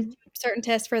 just doing certain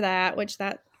tests for that, which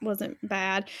that wasn't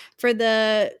bad. For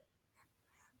the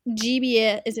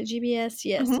GBS, is it GBS?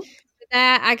 Yes. Mm-hmm.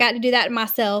 That I got to do that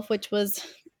myself, which was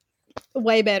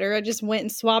way better. I just went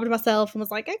and swabbed myself and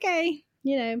was like, okay,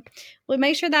 we'll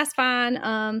make sure that's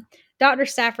fine. Dr.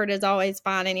 Stafford is always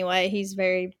fine anyway. He's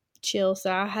very chill,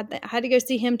 so I had to go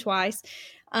see him twice.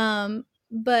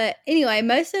 But anyway,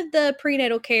 most of the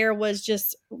prenatal care was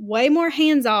just way more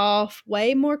hands off,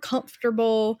 way more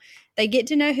comfortable. They get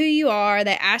to know who you are.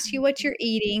 They ask you what you're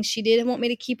eating. She didn't want me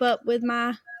to keep up with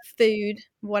my food,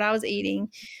 what I was eating,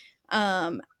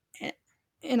 and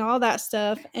all that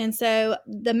stuff. And so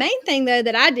the main thing, though,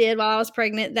 that I did while I was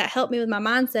pregnant that helped me with my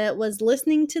mindset was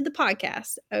listening to the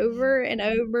podcast over and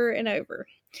over and over.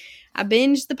 I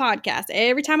binged the podcast.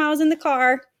 Every time I was in the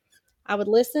car, I would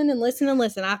listen and listen and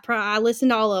listen. I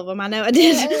listened to all of them. I know I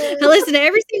did. I listened to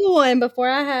every single one before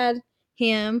I had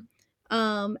him.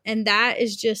 And that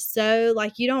is just so,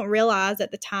 like, you don't realize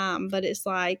at the time, but it's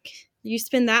like you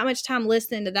spend that much time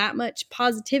listening to that much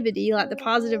positivity, like the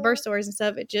positive verse stories and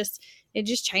stuff. It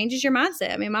just changes your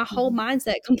mindset. I mean, my whole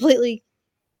mindset completely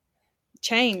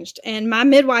changed. And my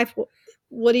midwife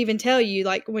would even tell you,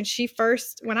 like, when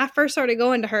I first started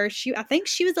going to her, I think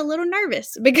she was a little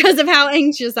nervous because of how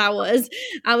anxious I was.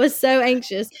 I was so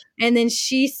anxious. And then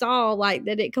she saw, like,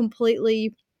 that it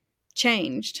completely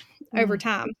changed over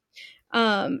time.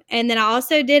 And then I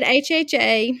also did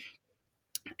HHA,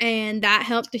 and that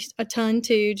helped a ton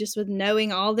too, just with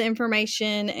knowing all the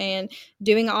information and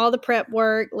doing all the prep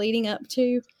work leading up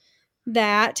to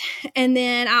that. And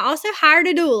then I also hired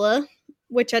a doula,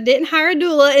 which I didn't hire a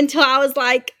doula until I was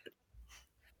like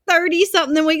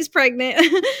 30-something weeks pregnant,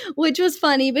 which was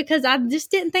funny because I just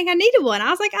didn't think I needed one. I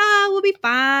was like, we'll be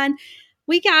fine.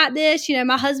 We got this.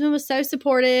 My husband was so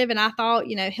supportive, and I thought,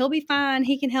 he'll be fine.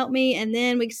 He can help me. And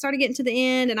then we started getting to the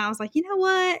end, and I was like, you know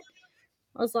what?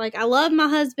 I was like, I love my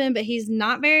husband, but he's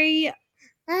not very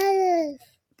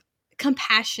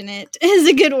compassionate is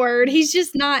a good word. He's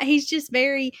just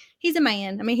he's a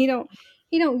man. I mean, he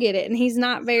don't get it. And he's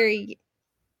not very,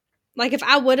 like, if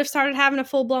I would have started having a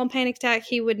full-blown panic attack,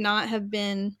 he would not have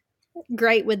been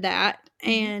great with that.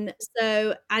 And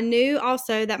so I knew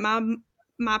also that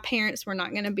my parents were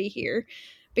not going to be here,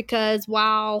 because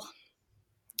while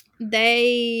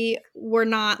they were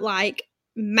not like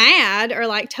mad or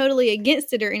like totally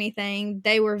against it or anything,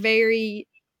 they were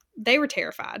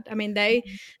terrified. I mean,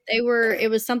 it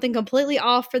was something completely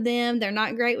off for them. They're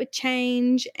not great with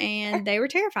change, and they were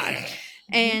terrified.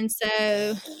 And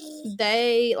so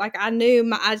I knew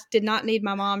I did not need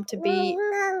my mom to be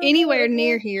anywhere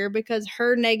near here, because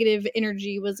her negative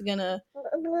energy was going to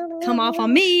come off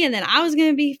on me, and then I was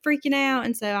going to be freaking out.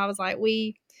 And so I was like,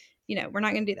 we're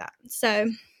not going to do that. So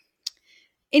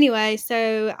anyway,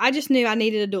 so I just knew I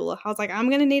needed a doula. I was like, I'm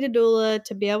going to need a doula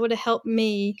to be able to help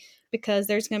me, because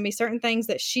there's going to be certain things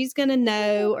that she's going to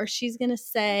know, or she's going to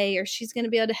say, or she's going to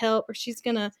be able to help, or she's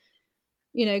going to,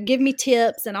 give me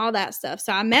tips and all that stuff.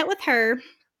 So I met with her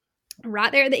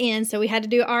right there at the end. So we had to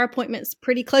do our appointments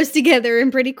pretty close together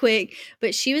and pretty quick,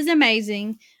 but she was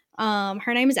amazing.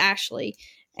 Her name is Ashley,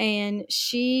 and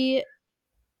she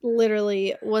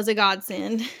literally was a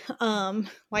godsend.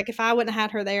 Like, if I wouldn't have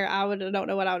had her there, I don't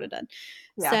know what I would have done.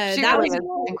 Yeah, so that really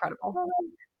was incredible.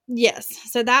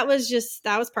 Yes. So that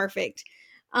was perfect.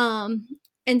 And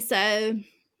so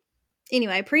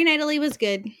anyway, prenatally was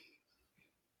good.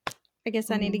 I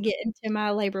guess I need to get into my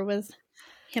labor with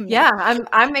him. Yeah,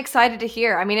 I'm excited to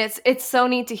hear. I mean, it's so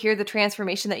neat to hear the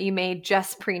transformation that you made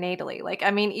just prenatally. Like,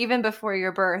 I mean, even before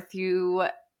your birth, you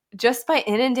just by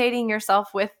inundating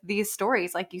yourself with these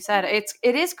stories, like you said,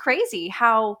 it is crazy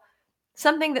how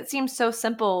something that seems so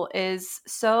simple is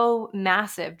so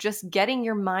massive. Just getting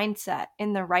your mindset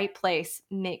in the right place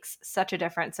makes such a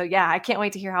difference. So yeah, I can't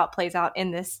wait to hear how it plays out in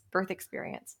this birth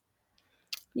experience.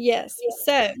 Yes.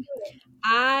 So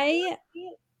I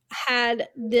had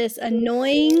this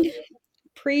annoying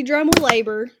pre-dromal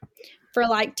labor for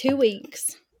like 2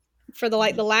 weeks. For the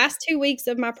last 2 weeks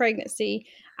of my pregnancy,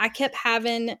 I kept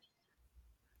having,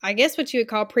 I guess, what you would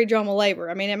call pre-dromal labor.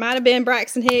 I mean, it might have been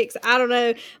Braxton Hicks. I don't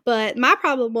know. But my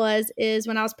problem is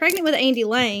when I was pregnant with Andy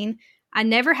Lane, I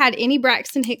never had any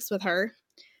Braxton Hicks with her.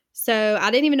 So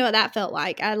I didn't even know what that felt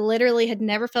like. I literally had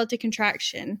never felt a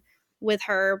contraction with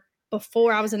her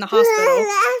before I was in the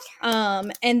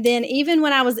hospital. And then even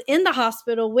when I was in the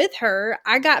hospital with her,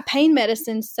 I got pain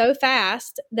medicine so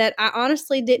fast that I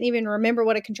honestly didn't even remember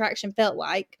what a contraction felt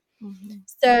like. Mm-hmm.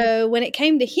 So when it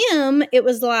came to him, it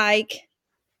was like,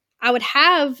 I would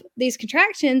have these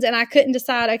contractions and I couldn't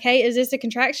decide, okay, is this a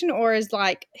contraction or is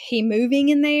like he moving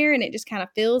in there and it just kind of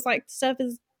feels like stuff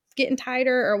is getting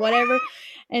tighter or whatever.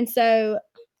 And so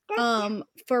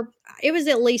for it was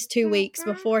at least 2 weeks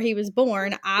before he was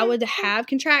born, I would have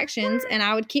contractions and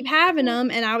I would keep having them,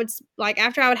 and I would like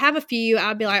after I would have a few,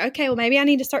 I'd be like, okay, well maybe I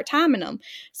need to start timing them.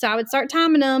 So I would start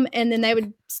timing them and then they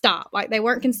would stop. Like they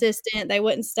weren't consistent, they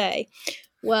wouldn't stay.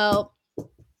 Well,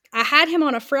 I had him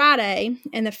on a Friday,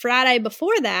 and the Friday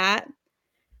before that,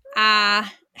 I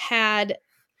had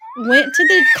went to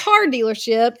the car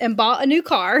dealership and bought a new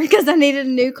car because I needed a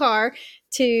new car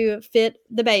to fit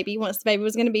the baby once the baby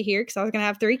was going to be here because I was going to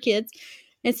have 3 kids.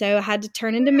 And so I had to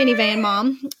turn into minivan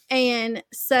mom. And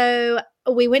so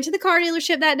we went to the car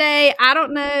dealership that day. I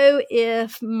don't know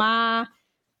if my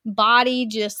body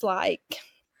just like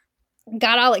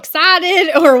got all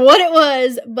excited or what it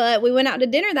was, but we went out to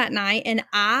dinner that night and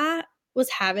I was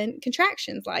having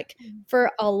contractions like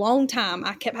for a long time.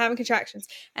 I kept having contractions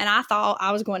and I thought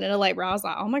I was going into labor. I was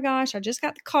like, oh my gosh, I just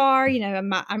got the car, you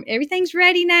know, everything's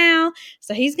ready now,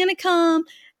 so he's gonna come.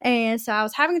 And so I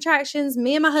was having contractions.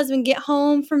 Me and my husband get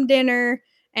home from dinner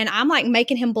and I'm like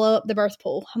making him blow up the birth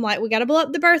pool. I'm like, we got to blow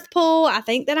up the birth pool. I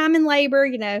think that I'm in labor,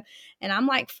 you know, and I'm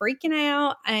like freaking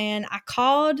out. And I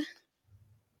called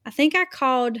Ashley.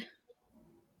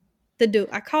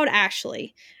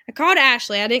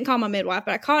 I didn't call my midwife,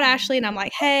 but I called Ashley and I'm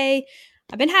like, hey,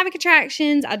 I've been having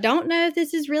contractions. I don't know if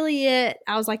this is really it.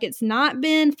 I was like, it's not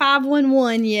been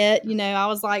 511 yet. You know, I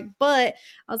was like,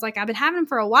 I've been having them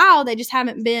for a while. They just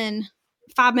haven't been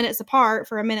 5 minutes apart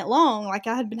for a minute long. Like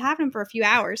I had been having them for a few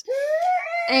hours.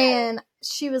 And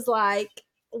she was like,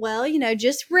 well, you know,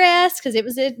 just rest because it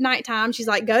was at nighttime. She's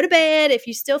like, go to bed. If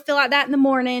you still feel like that in the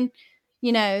morning,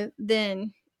 you know,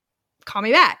 then call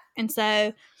me back. And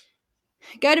so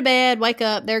go to bed, wake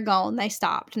up, they're gone. They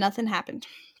stopped. Nothing happened.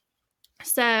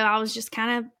 So I was just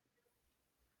kind of,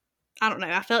 I don't know,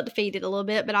 I felt defeated a little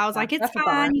bit, but I was like, it's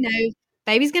fine. You know,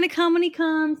 baby's going to come when he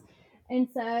comes. And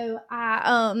so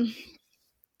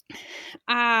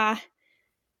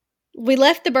we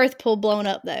left the birth pool blown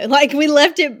up though. Like we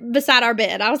left it beside our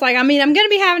bed. I was like, I mean, I'm going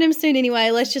to be having him soon anyway.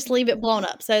 Let's just leave it blown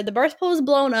up. So the birth pool was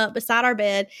blown up beside our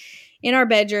bed in our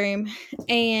bedroom,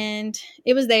 and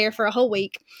it was there for a whole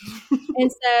week.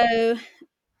 And so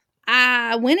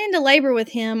I went into labor with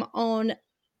him on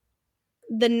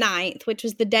the 9th, which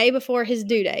was the day before his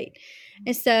due date.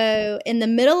 And so in the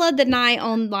middle of the night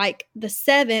on like the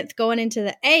 7th going into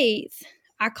the 8th,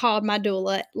 I called my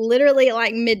doula literally at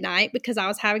like midnight because I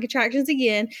was having contractions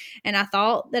again and I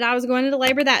thought that I was going into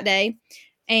labor that day.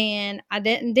 And I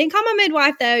didn't call my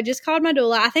midwife though, just called my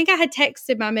doula. I think I had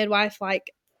texted my midwife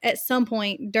like at some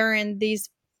point during these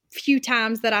few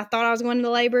times that I thought I was going into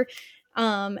labor.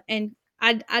 And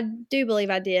I do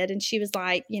believe I did. And she was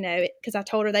like, you know, because I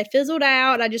told her they fizzled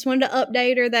out. I just wanted to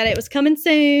update her that it was coming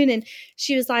soon. And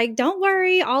she was like, don't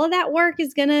worry. All of that work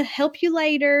is going to help you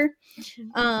later.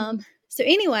 So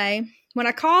anyway, when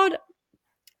I called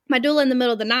my doula in the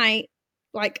middle of the night,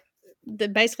 like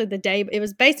it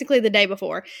was basically the day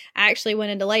before I actually went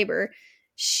into labor,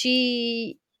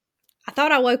 I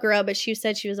thought I woke her up, but she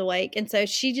said she was awake. And so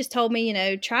she just told me, you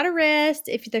know, try to rest.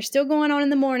 If they're still going on in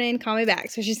the morning, call me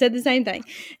back. So she said the same thing.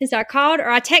 And so I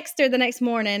texted her the next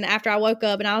morning after I woke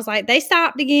up and I was like, they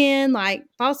stopped again, like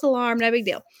false alarm, no big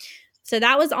deal. So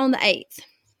that was on the 8th.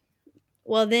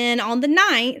 Well, then on the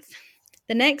 9th,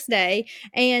 the next day.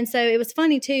 And so it was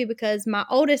funny too, because my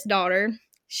oldest daughter,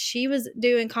 she was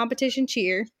doing competition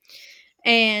cheer.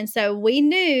 And so we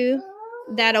knew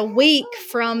that a week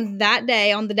from that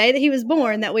day, on the day that he was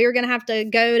born, that we were going to have to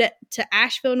go to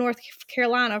Asheville, North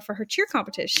Carolina for her cheer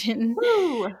competition.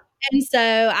 Ooh. And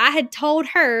so I had told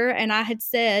her and I had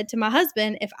said to my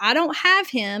husband, if I don't have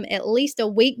him at least a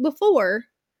week before,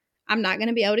 I'm not going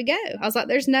to be able to go. I was like,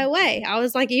 there's no way. I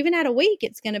was like, even at a week,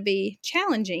 it's going to be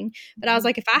challenging. But I was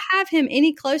like, if I have him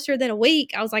any closer than a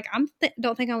week, I was like,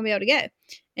 don't think I'm going to be able to go.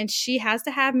 And she has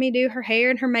to have me do her hair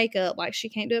and her makeup. Like she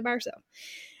can't do it by herself.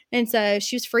 And so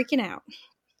she was freaking out.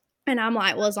 And I'm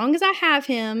like, well, as long as I have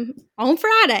him by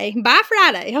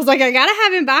Friday, I was like, I got to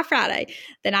have him by Friday.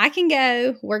 Then I can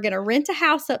go. We're going to rent a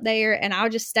house up there and I'll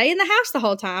just stay in the house the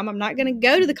whole time. I'm not going to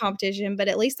go to the competition, but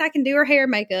at least I can do her hair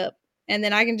and makeup and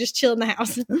then I can just chill in the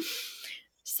house.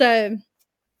 So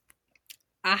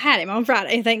I had him on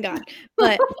Friday, thank God.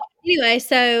 But anyway,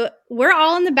 so we're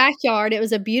all in the backyard. It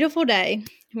was a beautiful day.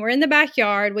 We're in the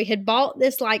backyard. We had bought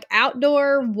this like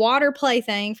outdoor water play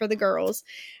thing for the girls.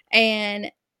 And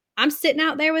I'm sitting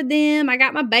out there with them. I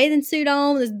got my bathing suit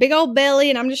on, this big old belly,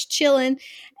 and I'm just chilling.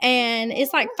 And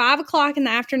it's like 5 o'clock in the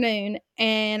afternoon,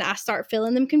 and I start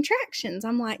feeling them contractions.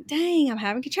 I'm like, dang, I'm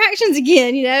having contractions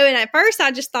again, you know? And at first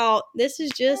I just thought, it's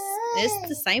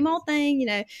the same old thing, you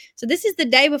know? So this is the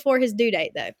day before his due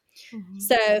date, though. Mm-hmm.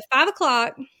 So 5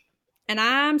 o'clock, and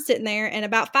I'm sitting there, and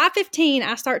about 5:15,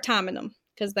 I start timing them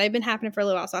because they've been happening for a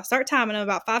little while. So I start timing them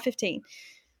about 5:15.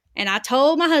 And I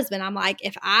told my husband, I'm like,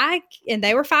 and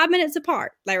they were 5 minutes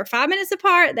apart. They were 5 minutes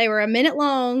apart. They were a minute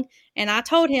long. And I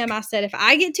told him, I said, if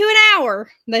I get to an hour,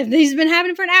 these have been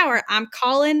happening for an hour, I'm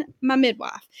calling my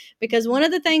midwife. Because one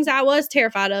of the things I was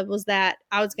terrified of was that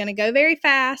I was going to go very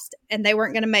fast and they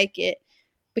weren't going to make it.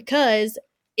 Because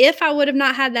if I would have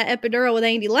not had that epidural with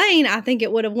Andy Lane, I think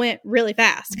it would have went really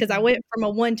fast. Because I went from a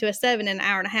 1 to a 7 in an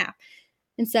hour and a half.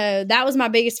 And so that was my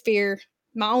biggest fear.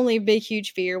 My only big,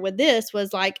 huge fear with this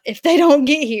was like, if they don't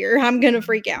get here, I'm going to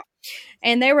freak out.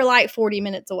 And they were like 40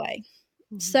 minutes away.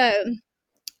 Mm-hmm. So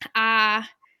I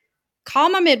call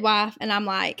my midwife and I'm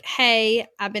like, hey,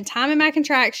 I've been timing my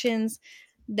contractions.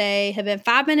 They have been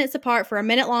 5 minutes apart for a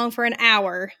minute long for an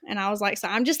hour. And I was like, so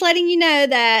I'm just letting you know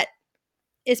that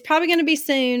it's probably going to be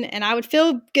soon. And I would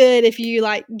feel good if you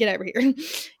like get over here,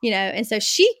 you know? And so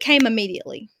she came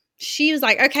immediately. She was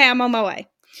like, okay, I'm on my way.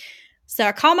 So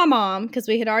I called my mom because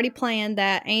we had already planned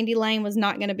that Andy Lane was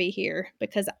not going to be here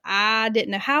because I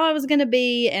didn't know how I was going to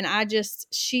be. And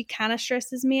she kind of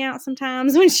stresses me out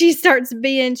sometimes when she starts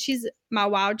she's my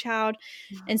wild child.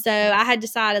 And so I had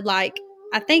decided, like,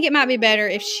 I think it might be better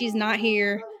if she's not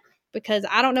here because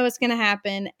I don't know what's going to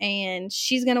happen. And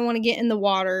she's going to want to get in the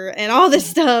water and all this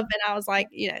stuff. And I was like,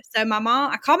 you know, so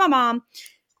I called my mom.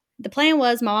 The plan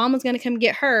was my mom was going to come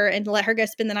get her and let her go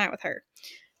spend the night with her.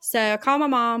 So I called my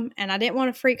mom, and I didn't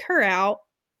want to freak her out,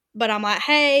 but I'm like,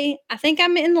 hey, I think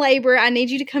I'm in labor. I need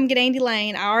you to come get Andy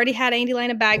Lane. I already had Andy Lane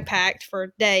a bag packed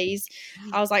for days.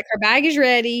 I was like, her bag is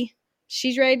ready.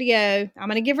 She's ready to go. I'm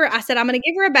going to give her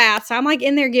a bath. So I'm like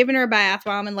in there giving her a bath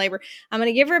while I'm in labor. I'm going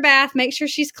to give her a bath, make sure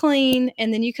she's clean,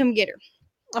 and then you come get her.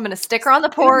 I'm going to stick her on the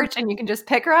porch and you can just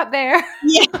pick her up there.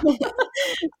 Yeah. So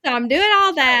I'm doing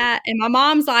all that. And my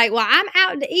mom's like, well, I'm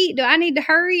out to eat. Do I need to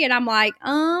hurry? And I'm like,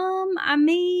 I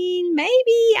mean,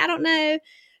 maybe, I don't know.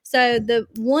 So the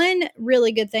one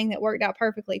really good thing that worked out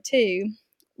perfectly too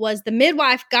was the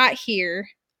midwife got here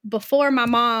before my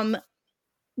mom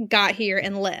got here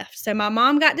and left. So my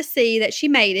mom got to see that she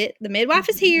made it. The midwife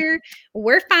is here.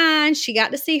 We're fine. She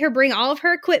got to see her bring all of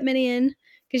her equipment in.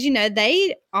 Because, you know,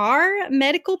 they are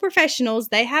medical professionals.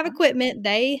 They have equipment.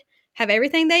 They have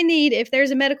everything they need if there's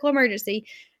a medical emergency.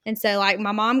 And so, like,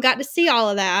 my mom got to see all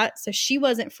of that. So she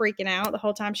wasn't freaking out the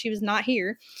whole time she was not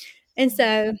here. And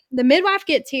so the midwife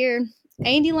gets here.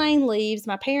 Andy Lane leaves.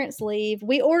 My parents leave.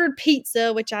 We ordered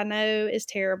pizza, which I know is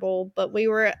terrible. But we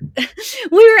were at,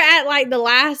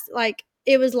 like,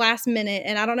 it was last minute.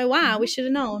 And I don't know why. We should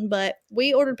have known. But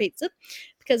we ordered pizza.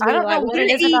 Because I don't know what it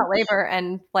is about labor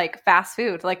and like fast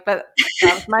food. Like, but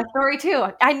that was my story too.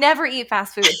 I never eat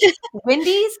fast food.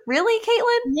 Wendy's? Really,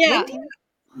 Caitlin? Yeah. Wendy's?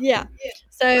 Yeah.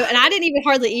 So, and I didn't even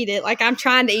hardly eat it. Like, I'm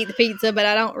trying to eat the pizza, but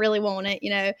I don't really want it,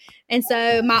 you know. And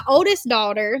so my oldest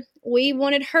daughter, we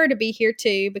wanted her to be here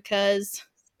too because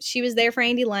she was there for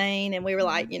Andy Lane. And we were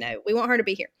like, you know, we want her to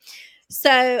be here.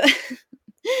 So,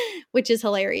 which is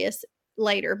hilarious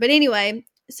later. But anyway,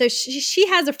 so she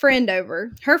has a friend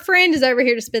over. Her friend is over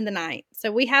here to spend the night.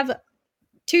 So we have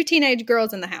 2 teenage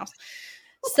girls in the house.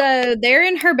 So they're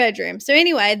in her bedroom. So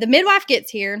anyway, the midwife gets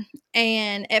here.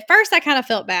 And at first I kind of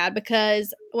felt bad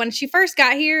because when she first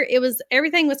got here,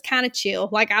 everything was kind of chill.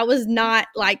 Like, I was not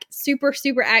like super,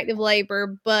 super active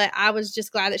labor, but I was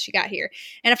just glad that she got here.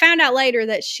 And I found out later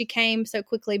that she came so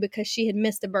quickly because she had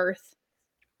missed a birth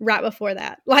right before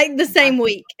that, like the same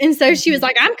week. And so she was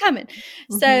like, I'm coming.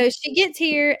 Mm-hmm. So she gets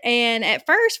here. And at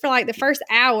first, for like the first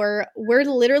hour, we're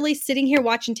literally sitting here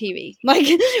watching TV. Like,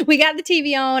 we got the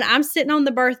TV on. I'm sitting on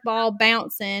the birth ball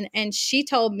bouncing. And she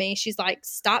told me, she's like,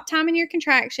 stop timing your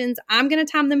contractions. I'm going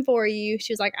to time them for you.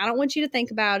 She was like, I don't want you to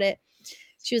think about it.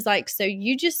 She was like, so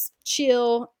you just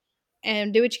chill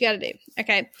and do what you got to do.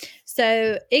 Okay.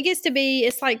 So it gets to be,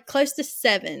 it's like close to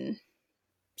 7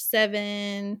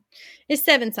 something.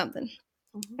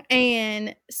 Mm-hmm.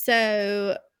 And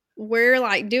so we're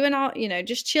like doing all, you know,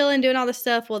 just chilling, doing all this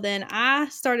stuff. Well, then I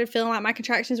started feeling like my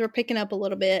contractions were picking up a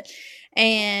little bit.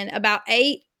 And about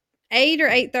 8 or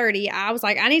 8:30, I was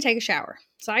like, I need to take a shower.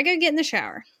 So I go get in the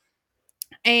shower.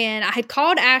 And I had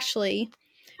called Ashley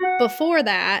before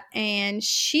that. And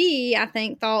she, I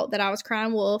think, thought that I was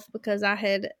crying wolf because I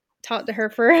had talked to her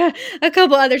for a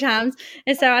couple other times.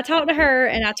 And so I talked to her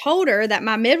and I told her that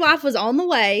my midwife was on the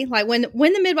way. Like when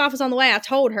the midwife was on the way, I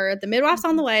told her the midwife's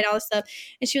on the way and all this stuff.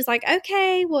 And she was like,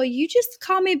 okay, well, you just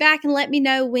call me back and let me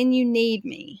know when you need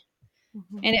me.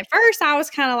 And at first I was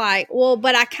kind of like, well,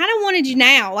 but I kind of wanted you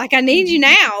now. Like, I need you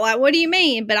now. Like, what do you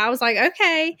mean? But I was like,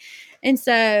 okay. And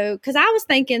so, because I was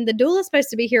thinking the doula is supposed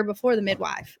to be here before the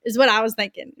midwife is what I was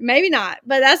thinking. Maybe not,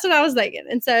 but that's what I was thinking.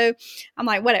 And so I'm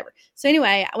like, whatever. So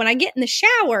anyway, when I get in the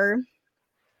shower,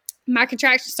 my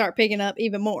contractions start picking up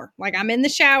even more. Like, I'm in the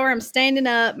shower, I'm standing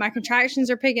up, my contractions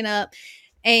are picking up.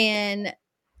 And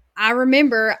I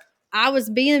remember I was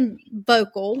being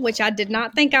vocal, which I did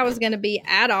not think I was going to be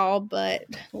at all, but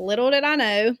little did I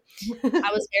know,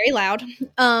 I was very loud.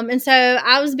 And so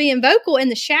I was being vocal in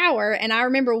the shower, and I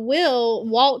remember Will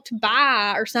walked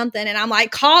by or something, and I'm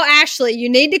like, call Ashley. You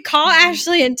need to call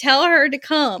Ashley and tell her to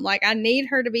come. Like, I need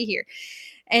her to be here.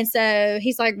 And so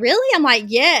he's like, really? I'm like,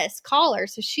 yes, call her.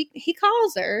 So he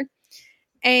calls her.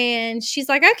 And she's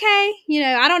like, okay,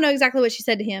 I don't know exactly what she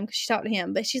said to him because she talked to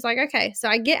him, but she's like, okay. So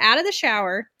I get out of the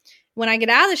shower. When I get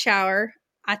out of the shower,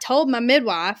 I told my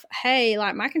midwife, hey,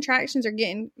 like, my contractions are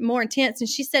getting more intense. And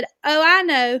she said, oh, I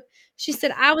know. She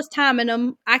said, I was timing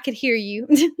them. I could hear you.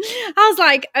 I was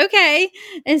like, okay.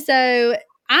 And so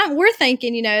we're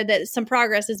thinking, that some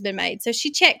progress has been made. So she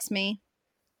checks me.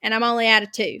 And I'm only at a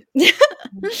 2.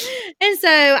 And so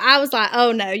I was like,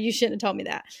 oh, no, you shouldn't have told me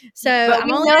that. So but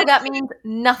we know that means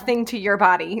nothing to your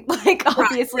body. Like,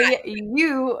 obviously, right.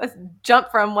 You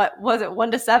jumped from, what was it, 1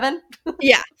 to 7?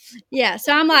 Yeah. Yeah.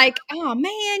 So I'm like, oh,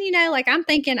 man, like, I'm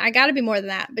thinking I got to be more than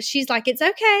that. But she's like, it's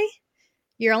okay.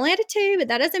 You're only at a 2, but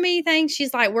that doesn't mean anything.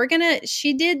 She's like,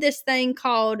 she did this thing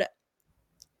called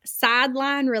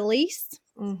sideline release,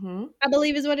 I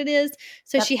believe is what it is.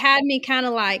 So she had me kind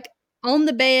of like on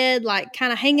the bed, like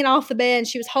kind of hanging off the bed, and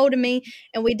she was holding me,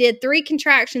 and we did 3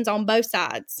 contractions on both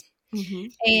sides.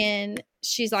 And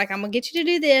she's like, I'm gonna get you to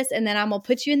do this, and then I'm gonna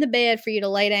put you in the bed for you to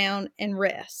lay down and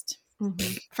rest.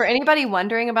 For anybody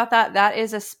wondering about that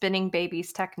is a spinning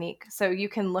babies technique, so you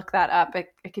can look that up.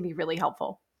 It can be really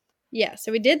helpful. Yeah,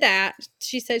 so we did that.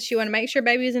 She said she wanted to make sure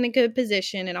baby was in a good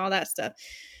position and all that stuff.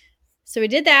 So we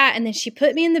did that, and then she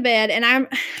put me in the bed, and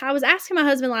I was asking my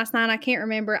husband last night. I can't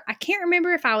remember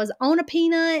if I was on a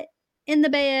peanut in the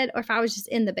bed or if I was just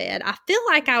in the bed. I feel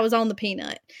like I was on the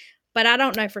peanut, but I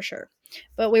don't know for sure.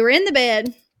 But we were in the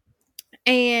bed,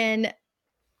 and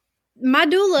my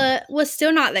doula was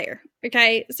still not there.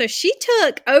 Okay, so she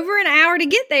took over an hour to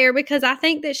get there because I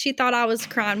think that she thought I was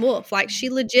crying wolf. Like, she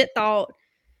legit thought,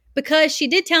 because she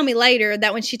did tell me later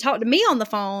that when she talked to me on the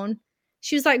phone,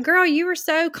 she was like, girl, you were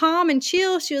so calm and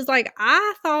chill. She was like,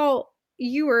 I thought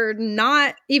you were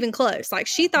not even close. Like,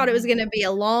 she thought it was going to be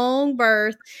a long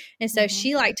birth. And so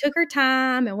she like took her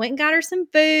time and went and got her some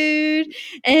food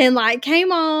and like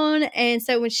came on. And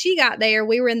so when she got there,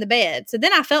 we were in the bed. So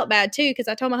then I felt bad too, because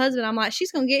I told my husband, I'm like,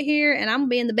 she's going to get here and I'm going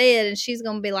to be in the bed, and she's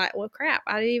going to be like, well, crap,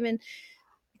 can't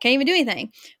even do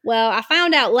anything. Well, I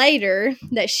found out later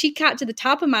that she got to the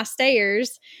top of my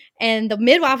stairs, and the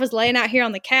midwife was laying out here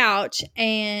on the couch,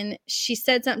 and she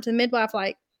said something to the midwife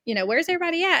like, where's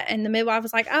everybody at? And the midwife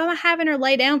was like, oh, I'm having her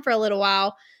lay down for a little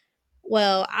while.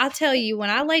 Well, I'll tell you, when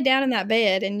I lay down in that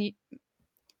bed, and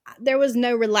there was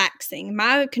no relaxing.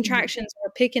 My contractions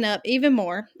were picking up even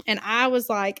more, and I was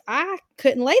like, I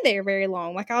couldn't lay there very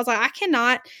long. Like, I was like, I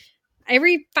cannot.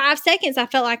 Every 5 seconds, I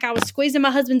felt like I was squeezing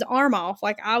my husband's arm off.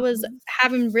 Like, I was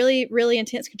having really, really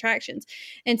intense contractions.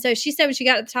 And so she said when she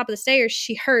got to the top of the stairs,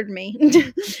 she heard me.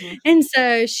 And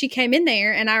so she came in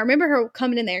there, and I remember her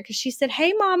coming in there because she said,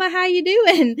 hey, mama, how you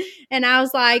doing? And I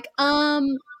was like, I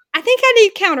think I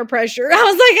need counter pressure. I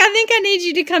was like, I think I need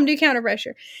you to come do counter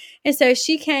pressure. And so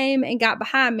she came and got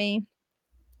behind me,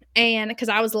 and because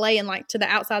I was laying like to the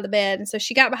outside of the bed. And so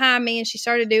she got behind me and she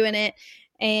started doing it.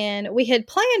 And we had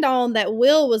planned on that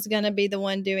Will was going to be the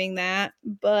one doing that,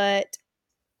 but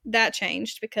that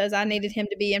changed because I needed him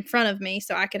to be in front of me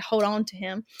so I could hold on to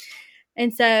him.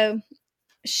 And so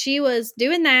she was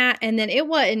doing that, and then it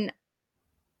wasn't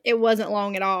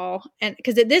long at all. And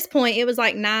because at this point it was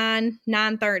like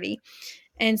 9:30.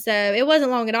 And so it wasn't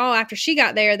long at all after she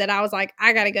got there that I was like,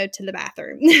 I got to go to the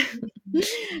bathroom.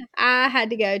 I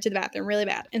had to go to the bathroom really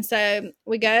bad. And so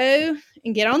we go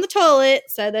and get on the toilet.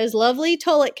 So those lovely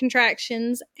toilet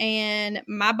contractions, and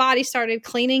my body started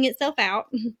cleaning itself out,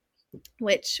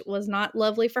 which was not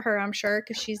lovely for her, I'm sure,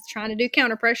 because she's trying to do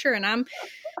counter pressure and I'm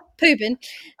pooping.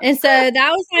 And so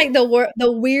that was like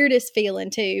the weirdest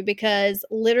feeling too, because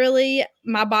literally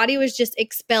my body was just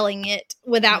expelling it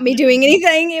without me doing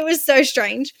anything. It was so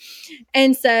strange.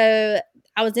 And so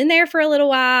I was in there for a little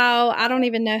while. I don't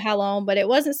even know how long, but it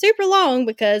wasn't super long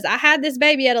because I had this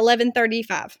baby at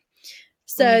 11:35.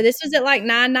 So this was at like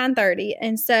 9:30.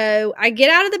 And so I get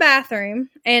out of the bathroom.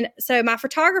 And so my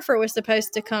photographer was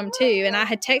supposed to come too. And I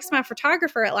had texted my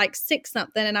photographer at like 6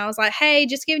 something. And I was like, hey,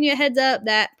 just giving you a heads up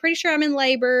that pretty sure I'm in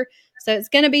labor. So it's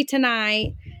going to be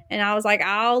tonight. And I was like,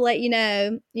 I'll let you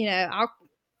know, I'll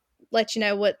let you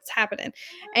know what's happening.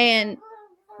 And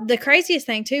the craziest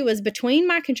thing too was between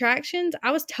my contractions,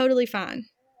 I was totally fine.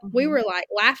 We were like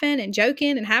laughing and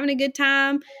joking and having a good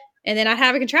time. And then I'd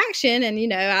have a contraction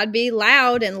and, I'd be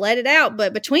loud and let it out.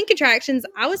 But between contractions,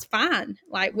 I was fine.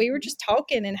 Like we were just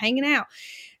talking and hanging out.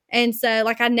 And so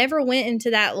like I never went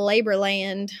into that labor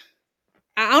land.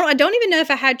 I don't even know if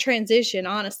I had transition,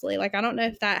 honestly. Like I don't know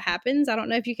if that happens. I don't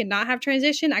know if you can not have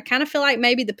transition. I kind of feel like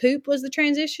maybe the poop was the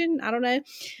transition. I don't know.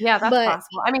 Yeah, that's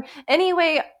possible. I mean,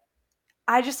 anyway,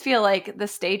 I just feel like the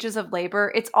stages of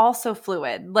labor, it's all so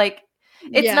fluid. Like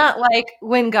it's not like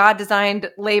when God designed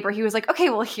labor, he was like,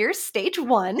 okay, well, here's stage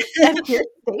 1 and here's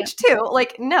stage 2.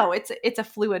 Like, no, it's a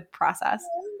fluid process.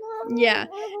 Yeah.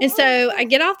 And so I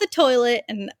get off the toilet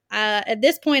and at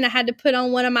this point I had to put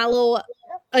on one of my little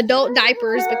adult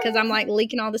diapers because I'm like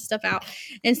leaking all this stuff out.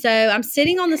 And so I'm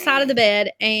sitting on the side of the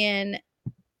bed and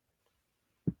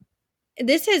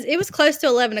it was close to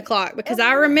 11 o'clock because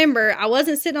I remember I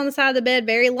wasn't sitting on the side of the bed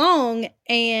very long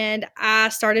and I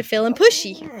started feeling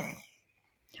pushy.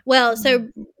 Well, so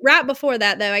right before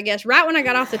that, though, I guess, right when I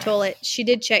got off the toilet, she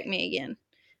did check me again.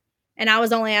 And I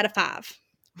was only out of 5.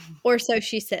 Or so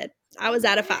she said. I was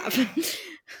out of 5.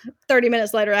 30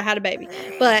 minutes later, I had a baby.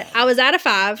 But I was out of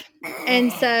 5.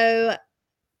 And so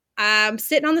I'm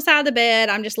sitting on the side of the bed.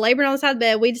 I'm just laboring on the side of the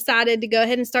bed. We decided to go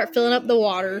ahead and start filling up the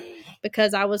water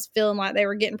because I was feeling like they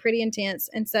were getting pretty intense.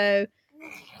 And so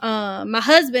my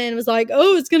husband was like,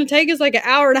 oh, it's going to take us like an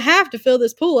hour and a half to fill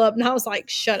this pool up. And I was like,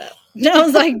 shut up. And I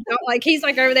was like, he's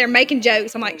like over there making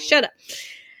jokes. I'm like, shut up.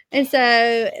 And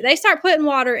so they start putting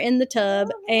water in the tub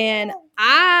and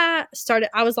I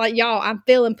was like, y'all, I'm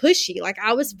feeling pushy. Like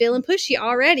I was feeling pushy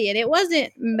already. And it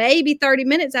wasn't maybe 30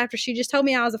 minutes after she just told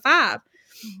me I was a 5.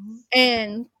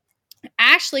 And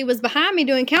Ashley was behind me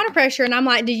doing counter pressure. And I'm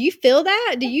like, do you feel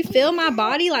that? Do you feel my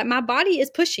body? Like my body is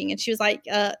pushing. And she was like,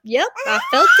 yep, I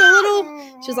felt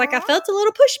a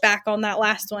little pushback on that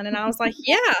last one. And I was like,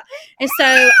 yeah. And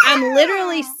so I'm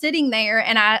literally sitting there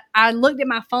and I looked at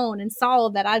my phone and saw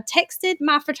that I texted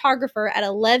my photographer at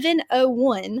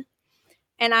 11:01.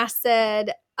 And I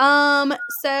said,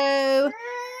 so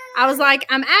I was like,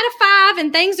 I'm out of 5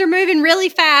 and things are moving really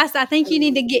fast. I think you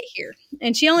need to get here.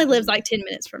 And she only lives like 10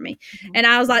 minutes from me. And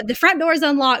I was like, the front door is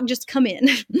unlocked. Just come in.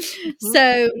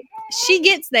 So she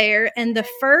gets there. And the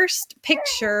first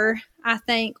picture, I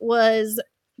think, was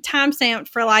timestamped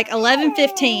for like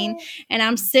 11:15. And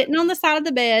I'm sitting on the side of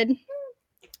the bed,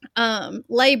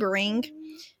 laboring.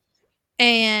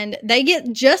 And they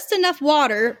get just enough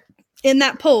water in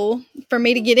that pool for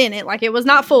me to get in it. Like it was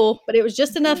not full, but it was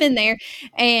just enough in there.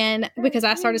 And because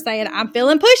I started saying, I'm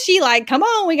feeling pushy, like, come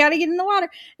on, we got to get in the water.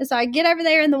 And so I get over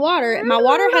there in the water and my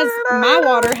water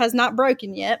has not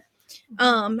broken yet.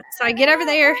 So I get over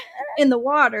there in the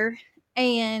water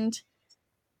and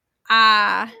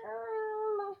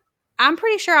I'm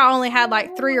pretty sure I only had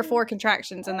like 3 or 4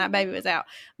 contractions and that baby was out.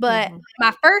 But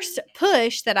my first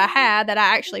push that I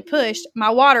actually pushed, my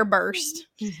water burst.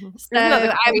 So isn't that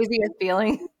the craziest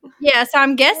feeling? Yeah, so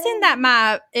I'm guessing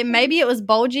that maybe it was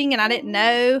bulging and I didn't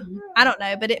know. I don't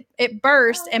know, but it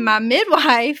burst. And my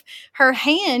midwife, her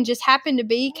hand just happened to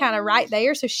be kind of right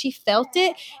there. So she felt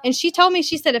it. And she told me,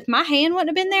 she said, if my hand wouldn't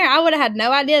have been there, I would have had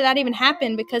no idea that even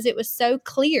happened because it was so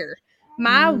clear.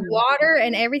 My water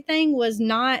and everything was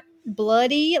not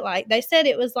bloody. Like they said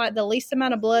it was like the least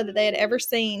amount of blood that they had ever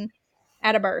seen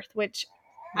at a birth, which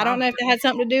I don't know if it had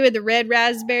something to do with the red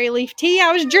raspberry leaf tea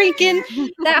I was drinking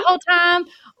that whole time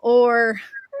or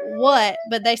what,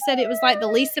 but they said it was like the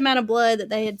least amount of blood that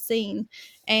they had seen.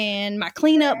 And my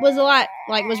cleanup was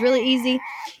was really easy.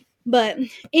 But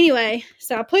anyway,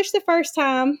 so I pushed the first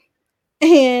time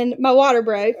and my water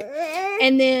broke.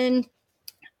 And then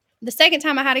the second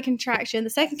time I had a contraction,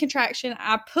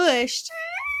 I pushed.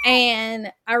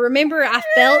 And I remember I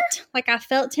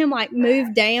felt him like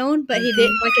move down, but he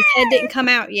didn't, like his head didn't come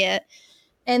out yet.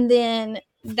 And then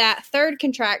that third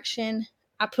contraction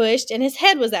I pushed and his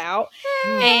head was out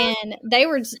and they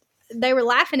were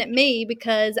laughing at me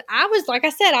because I was, like I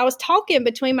said, I was talking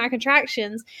between my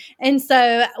contractions. And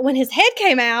so when his head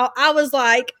came out, I was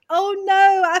like, oh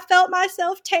no, I felt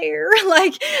myself tear.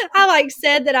 I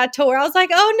said that I tore. I was like,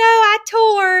 oh no, I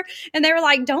tore. And they were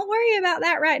like, don't worry about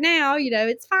that right now.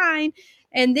 It's fine.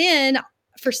 And then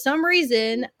for some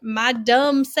reason, my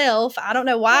dumb self, I don't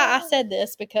know why I said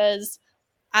this because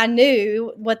I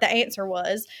knew what the answer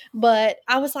was, but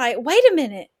I was like, wait a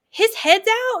minute. His head's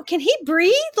out. Can he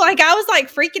breathe? Like, I was like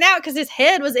freaking out because his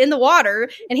head was in the water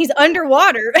and he's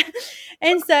underwater.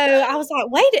 And so I was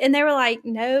like, wait. And they were like,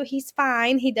 no, he's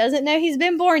fine. He doesn't know he's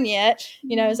been born yet.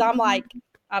 You know, so I'm like,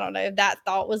 I don't know. That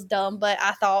thought was dumb, but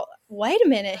I thought, wait a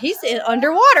minute. He's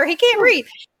underwater. He can't breathe.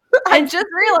 I just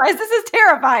realized this is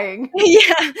terrifying.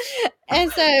 Yeah.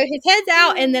 And so his head's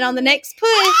out. And then on the next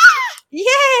push,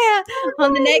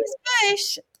 on the next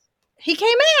push, he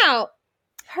came out.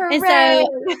 Hooray. And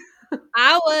so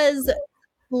I was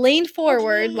leaned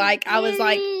forward, like I was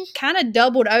like kind of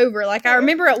doubled over. Like I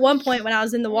remember at one point when I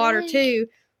was in the water too,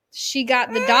 she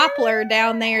got the Doppler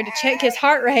down there to check his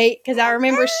heart rate because I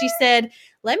remember she said,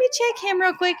 let me check him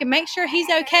real quick and make sure he's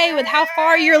okay with how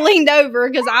far you're leaned over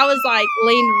because I was like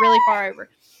leaned really far over.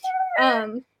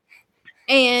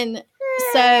 And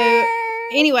so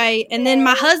anyway, and then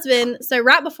my husband, so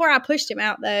right before I pushed him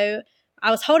out though, I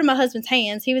was holding my husband's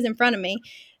hands. He was in front of me.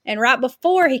 And right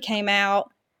before he came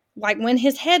out, like when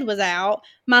his head was out,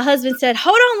 my husband said,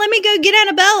 hold on, let me go get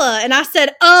Annabella. And I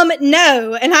said,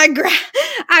 no. And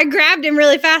I grabbed him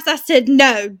really fast. I said,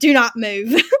 no, do not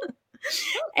move.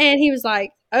 And he was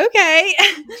like, okay.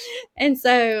 And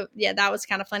so, yeah, that was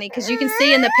kind of funny because you can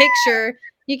see in the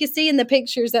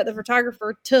pictures that the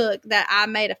photographer took that I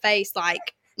made a face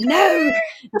like, no,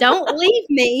 don't leave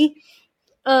me.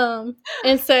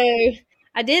 And so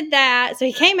I did that. So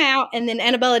he came out and then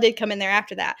Annabella did come in there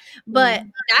after that. But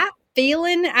that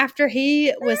feeling after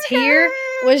he was here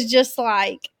was just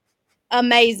like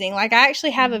amazing. Like I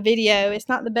actually have a video. It's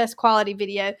not the best quality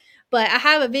video, but I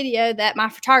have a video that my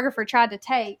photographer tried to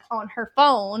take on her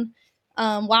phone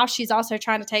while she's also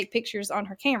trying to take pictures on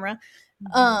her camera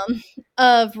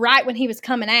of right when he was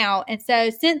coming out. And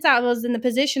so since I was in the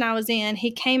position I was in, he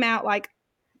came out like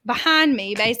behind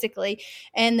me basically,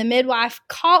 and the midwife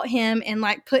caught him and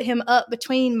like put him up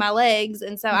between my legs,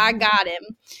 and so I got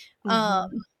him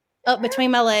up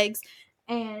between my legs,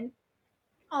 and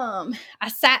I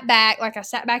sat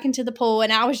back into the pool,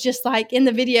 and I was just like, in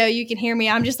the video you can hear me,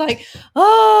 I'm just like,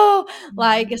 oh,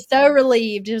 like so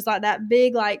relieved. It was like that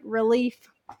big like relief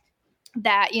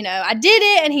that, you know, I did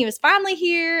it and he was finally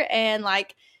here, and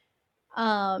like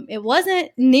it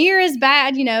wasn't near as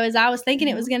bad, you know, as I was thinking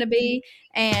it was going to be.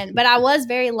 But I was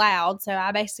very loud. So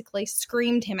I basically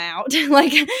screamed him out.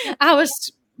 Like I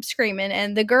was screaming,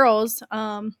 and the girls,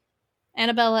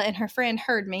 Annabella and her friend,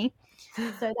 heard me. So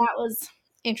that was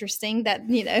interesting that,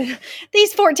 you know,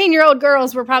 these 14-year-old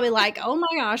girls were probably like, oh my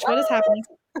gosh, what is happening?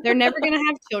 They're never going to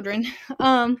have children.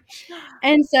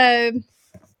 And so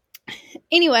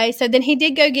anyway, so then he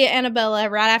did go get Annabella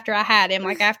right after I had him,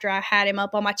 like after I had him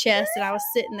up on my chest and I was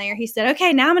sitting there. He said,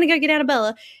 okay, now I'm going to go get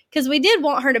Annabella, because we did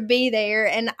want her to be there,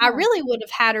 and I really would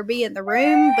have had her be in the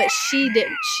room, but she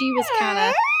didn't.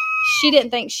 She didn't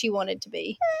think she wanted to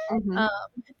be.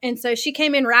 And so she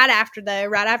came in right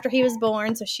after he was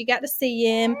born, so she got to see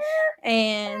him,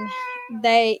 and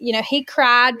they, you know, he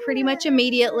cried pretty much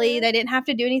immediately. They didn't have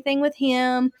to do anything with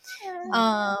him.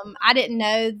 I didn't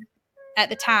know at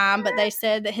the time, but they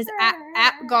said that his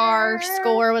APGAR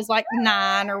score was like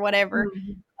 9 or whatever.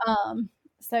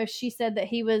 So she said that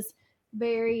he was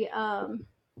very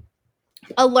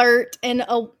alert and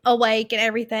awake and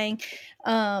everything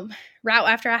right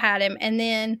after I had him. And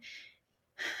then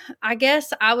I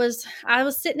guess I was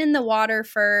sitting in the water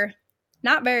for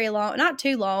not very long, not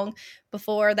too long,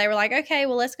 before they were like, okay,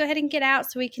 well, let's go ahead and get out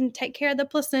so we can take care of the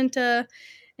placenta.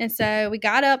 And so we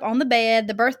got up on the bed.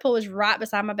 The birth pool was right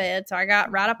beside my bed. So I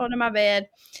got right up onto my bed.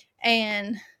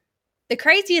 And the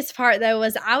craziest part, though,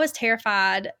 was I was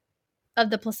terrified of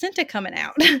the placenta coming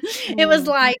out. It was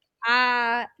like,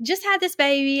 I just had this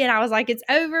baby and I was like, it's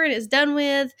over and it's done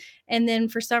with. And then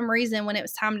for some reason, when it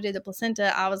was time to do the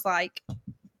placenta, I was like,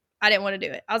 I didn't want to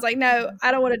do it. I was like, no,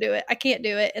 I don't want to do it. I can't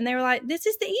do it. And they were like, this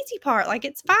is the easy part. Like,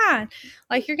 it's fine.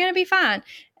 Like, you're going to be fine.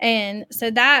 And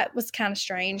so that was kind of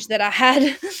strange that I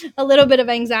had a little bit of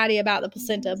anxiety about the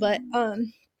placenta, but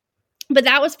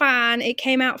that was fine. It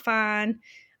came out fine.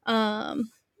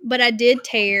 But I did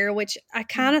tear, which I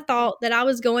kind of thought that I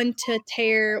was going to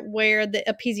tear where the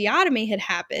episiotomy had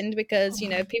happened, because, you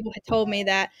know, people had told me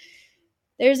that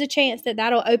there's a chance that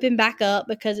that'll open back up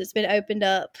because it's been opened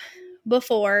up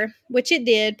before, which it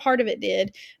did. Part of it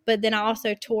did. But then I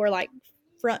also tore like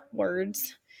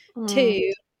frontwards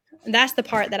too. And that's the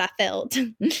part that I felt.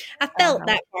 I felt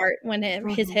that part when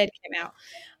his head came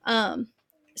out.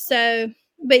 So,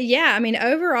 but yeah, I mean,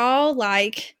 overall,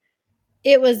 like,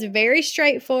 it was very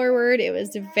straightforward. It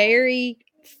was very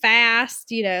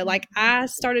fast, like I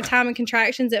started timing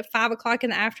contractions at 5:00 in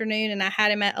the afternoon and I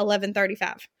had him at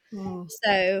 11:35.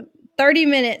 So 30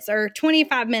 minutes or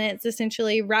 25 minutes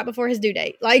essentially right before his due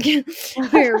date. Like we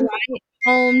were right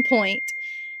on point.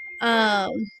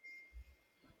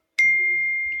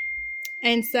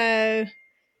 And so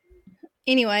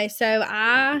anyway, so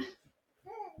I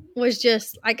was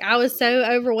just like, I was so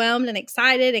overwhelmed and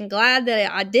excited and glad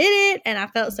that I did it. And I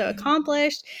felt so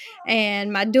accomplished.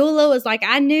 And my doula was like,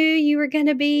 I knew you were going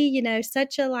to be,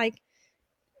 such a I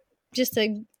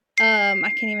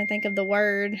can't even think of the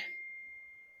word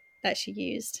that she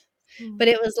used, but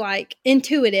it was like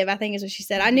intuitive, I think is what she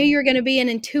said. I knew you were going to be an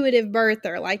intuitive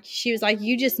birther. Like she was like,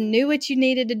 you just knew what you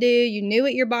needed to do. You knew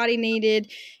what your body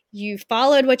needed. You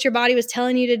followed what your body was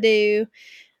telling you to do.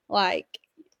 Like,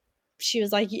 she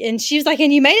was like, and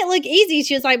you made it look easy.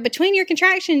 She was like, between your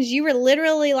contractions, you were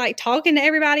literally like talking to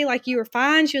everybody like you were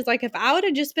fine. She was like, if I would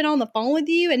have just been on the phone with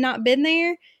you and not been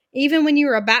there, even when you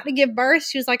were about to give birth,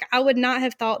 she was like, I would not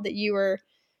have thought that you were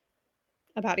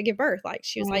about to give birth. Like,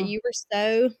 she was like, you were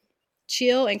so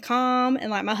chill and calm.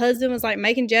 And like, my husband was like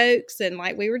making jokes and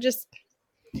like,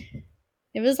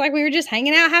 it was like we were just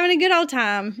hanging out, having a good old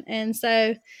time. And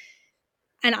so,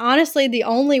 and honestly, the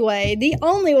only way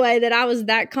that I was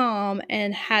that calm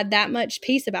and had that much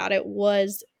peace about it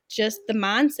was just the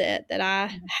mindset that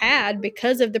I had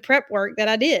because of the prep work that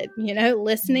I did,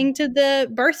 listening to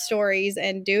the birth stories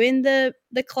and doing the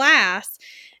class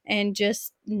and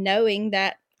just knowing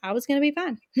that I was going to be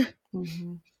fine.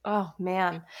 Mm-hmm. Oh,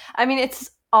 man. I mean, it's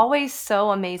always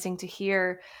so amazing to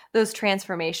hear those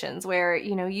transformations where,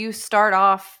 you start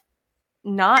off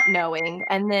not knowing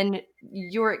and then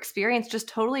your experience just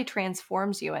totally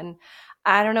transforms you. And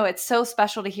I don't know, it's so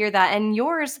special to hear that. And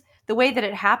yours, the way that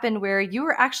it happened where you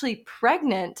were actually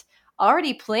pregnant,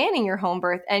 already planning your home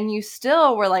birth, and you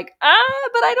still were like, but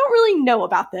I don't really know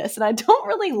about this and I don't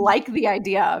really like the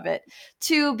idea of it,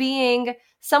 to being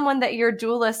someone that your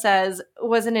doula says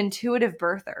was an intuitive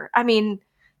birther. I mean,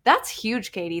 that's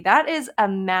huge, Katie. That is a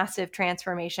massive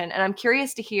transformation. And I'm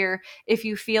curious to hear if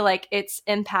you feel like it's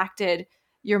impacted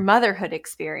your motherhood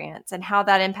experience and how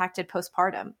that impacted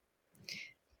postpartum.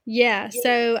 Yeah.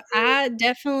 So I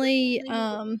definitely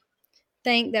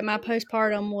think that my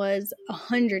postpartum was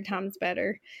 100 times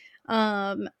better.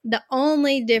 The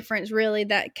only difference really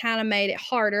that kind of made it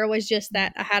harder was just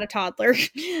that I had a toddler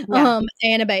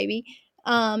and a baby.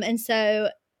 And so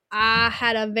I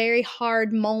had a very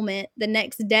hard moment the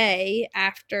next day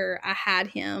after I had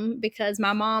him because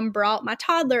my mom brought my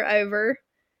toddler over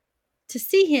to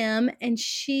see him and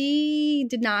she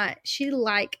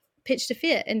pitched a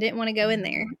fit and didn't want to go in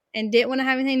there and didn't want to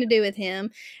have anything to do with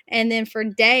him. And then for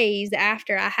days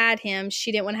after I had him,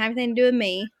 she didn't want to have anything to do with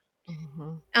me.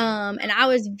 Mm-hmm. And I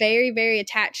was very, very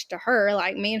attached to her.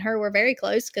 Like, me and her were very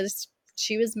close because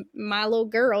she was my little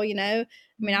girl,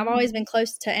 I mean, I've always been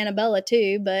close to Annabella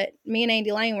too, but me and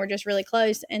Andy Lane were just really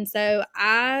close. And so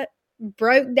I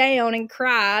broke down and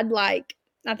cried, like,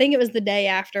 I think it was the day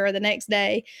after or the next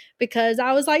day, because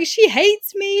I was like, she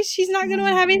hates me. She's not going to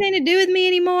have anything to do with me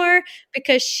anymore,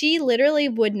 because she literally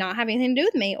would not have anything to do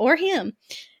with me or him.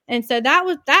 And so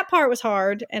that part was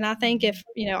hard. And I think if,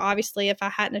 obviously if I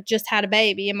hadn't have just had a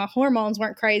baby and my hormones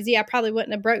weren't crazy, I probably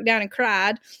wouldn't have broke down and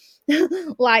cried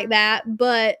like that.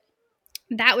 But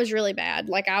that was really bad.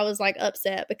 Like, I was like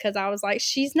upset because I was like,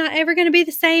 she's not ever going to be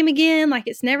the same again. Like,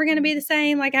 it's never going to be the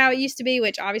same like how it used to be,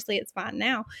 which obviously it's fine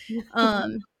now.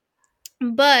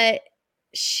 But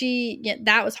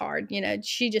that was hard. I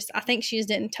think she just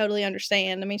didn't totally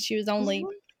understand. I mean, she was only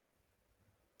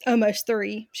almost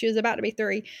 3. She was about to be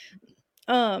 3.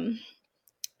 And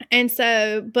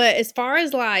so, but as far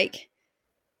as like,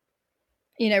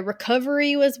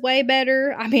 recovery was way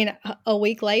better. I mean, a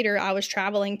week later, I was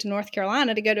traveling to North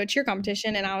Carolina to go to a cheer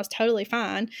competition and I was totally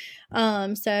fine.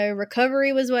 So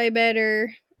recovery was way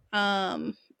better.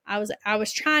 I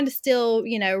was trying to still,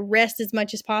 rest as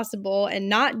much as possible and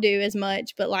not do as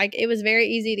much, but like, it was very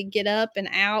easy to get up and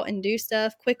out and do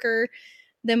stuff quicker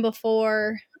than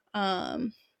before. I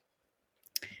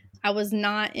was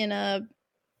not in a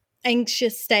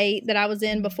anxious state that I was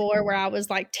in before, where I was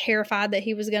like terrified that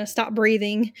he was going to stop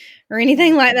breathing or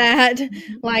anything like that.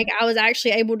 Like, I was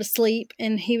actually able to sleep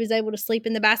and he was able to sleep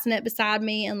in the bassinet beside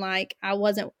me. And like, I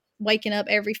wasn't waking up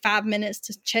every 5 minutes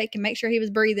to check and make sure he was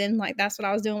breathing. Like, that's what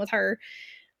I was doing with her.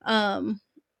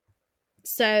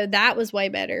 So that was way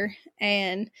better.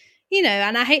 And,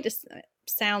 and I hate to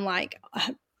sound like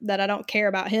that I don't care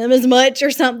about him as much or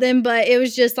something, but it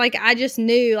was just like, I just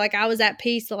knew, like, I was at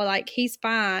peace. Like, he's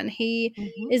fine. He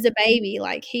is a baby.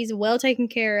 Like, he's well taken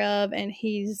care of and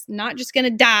he's not just going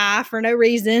to die for no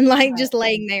reason, like just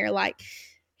laying there. Like,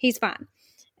 he's fine.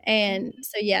 And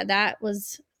so, yeah, that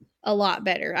was a lot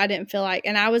better. I didn't feel like,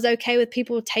 and I was okay with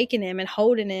people taking him and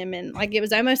holding him. And like, it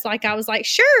was almost like I was like,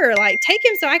 sure, like take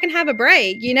him so I can have a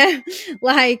break, you know,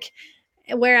 like,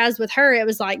 whereas with her, it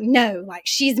was like, no, like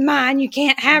she's mine. You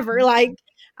can't have her. Like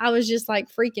I was just like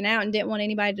freaking out and didn't want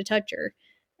anybody to touch her.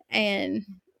 And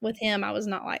with him, I was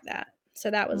not like that.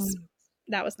 So that was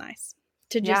nice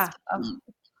to just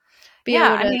be able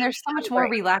to. I mean, there's so much more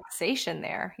relaxation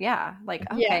there. Yeah.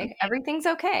 Like, okay, everything's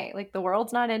okay. Like the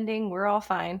world's not ending. We're all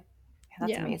fine. Yeah,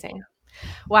 that's amazing.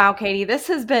 Wow, Katie, this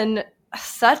has been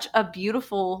such a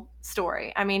beautiful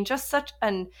story. I mean, just such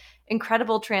an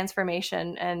incredible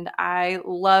transformation. And I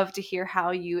love to hear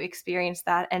how you experienced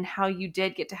that and how you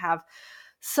did get to have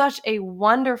such a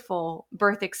wonderful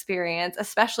birth experience,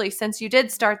 especially since you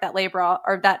did start that labor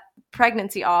or that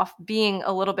pregnancy off being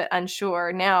a little bit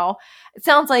unsure. Now, it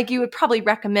sounds like you would probably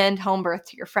recommend home birth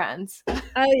to your friends.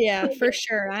 Oh, yeah, for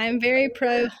sure. I am very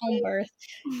pro home birth,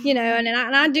 you know, and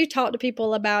I do talk to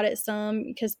people about it some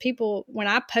because people, when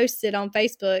I posted on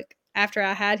Facebook after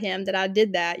I had him that I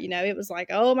did that, you know, it was like,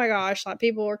 oh my gosh, like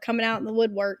people were coming out in the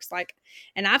woodworks, like,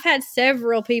 and I've had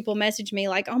several people message me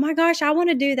like, oh my gosh, I want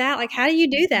to do that. Like, how do you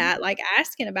do that? Like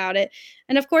asking about it.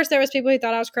 And of course there was people who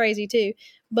thought I was crazy too,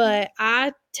 but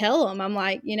I tell them, I'm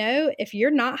like, you know, if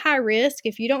you're not high risk,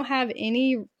 if you don't have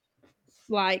any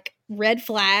like red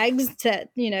flags to,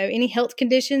 you know, any health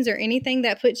conditions or anything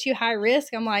that puts you high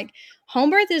risk, I'm like, home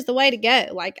birth is the way to go.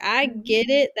 Like, I get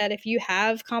it that if you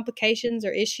have complications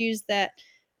or issues that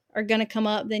are going to come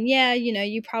up, then yeah, you know,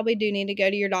 you probably do need to go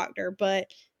to your doctor. But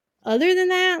other than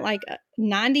that, like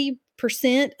 90%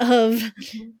 of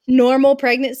normal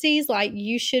pregnancies, like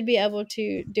you should be able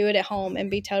to do it at home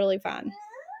and be totally fine.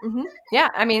 Mm-hmm. Yeah.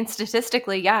 I mean,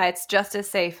 statistically, yeah, it's just as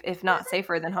safe, if not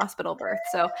safer than hospital birth.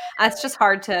 So that's just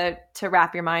hard to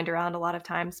wrap your mind around a lot of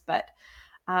times. But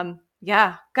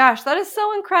yeah, gosh, that is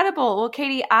so incredible. Well,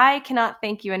 Katie, I cannot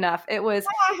thank you enough. It was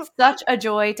such a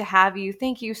joy to have you.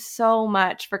 Thank you so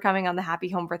much for coming on the Happy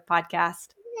Home Birth podcast.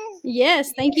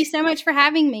 Yes. Thank you so much for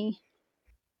having me.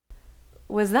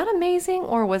 Was that amazing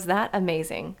or was that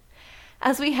amazing?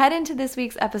 As we head into this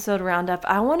week's episode roundup,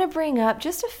 I want to bring up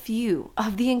just a few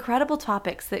of the incredible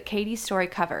topics that Katie's story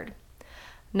covered.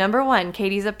 Number 1,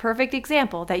 Katie's a perfect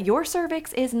example that your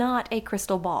cervix is not a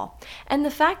crystal ball. And the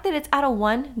fact that it's at a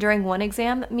 1 during one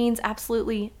exam means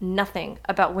absolutely nothing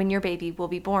about when your baby will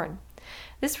be born.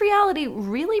 This reality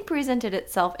really presented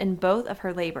itself in both of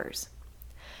her labors.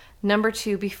 Number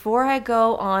 2, before I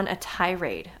go on a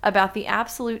tirade about the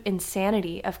absolute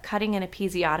insanity of cutting an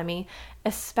episiotomy,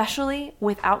 especially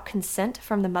without consent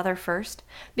from the mother first,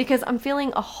 because I'm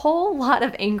feeling a whole lot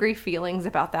of angry feelings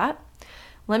about that,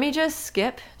 let me just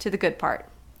skip to the good part.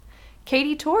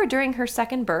 Katie tore during her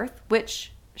second birth,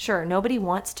 which, sure, nobody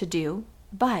wants to do,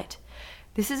 but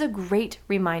this is a great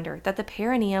reminder that the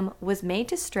perineum was made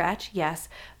to stretch, yes,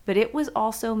 but it was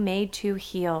also made to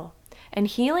heal. And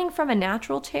healing from a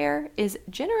natural tear is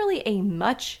generally a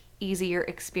much easier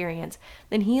experience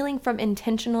than healing from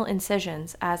intentional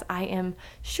incisions, as I am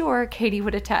sure Katie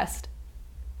would attest.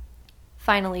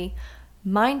 Finally,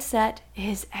 mindset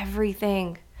is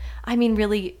everything. I mean,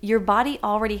 really, your body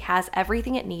already has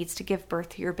everything it needs to give birth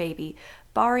to your baby,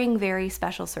 barring very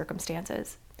special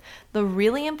circumstances. The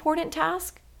really important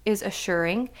task is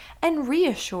assuring and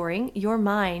reassuring your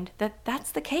mind that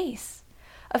that's the case.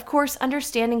 Of course,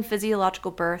 understanding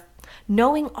physiological birth,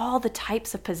 knowing all the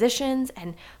types of positions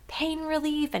and pain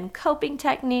relief and coping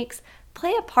techniques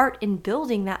play a part in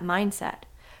building that mindset.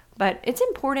 But it's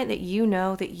important that you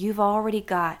know that you've already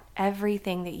got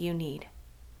everything that you need.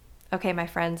 Okay, my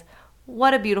friends,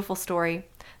 what a beautiful story.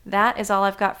 That is all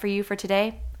I've got for you for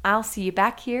today. I'll see you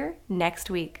back here next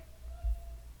week.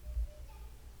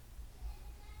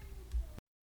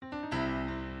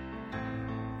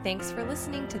 Thanks for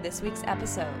listening to this week's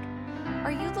episode.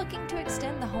 Are you looking to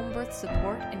extend the home birth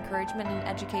support, encouragement, and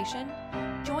education?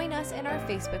 Join us in our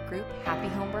Facebook group, Happy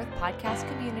Home Birth Podcast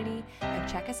Community, and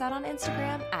check us out on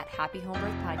Instagram at Happy Home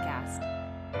Birth Podcast.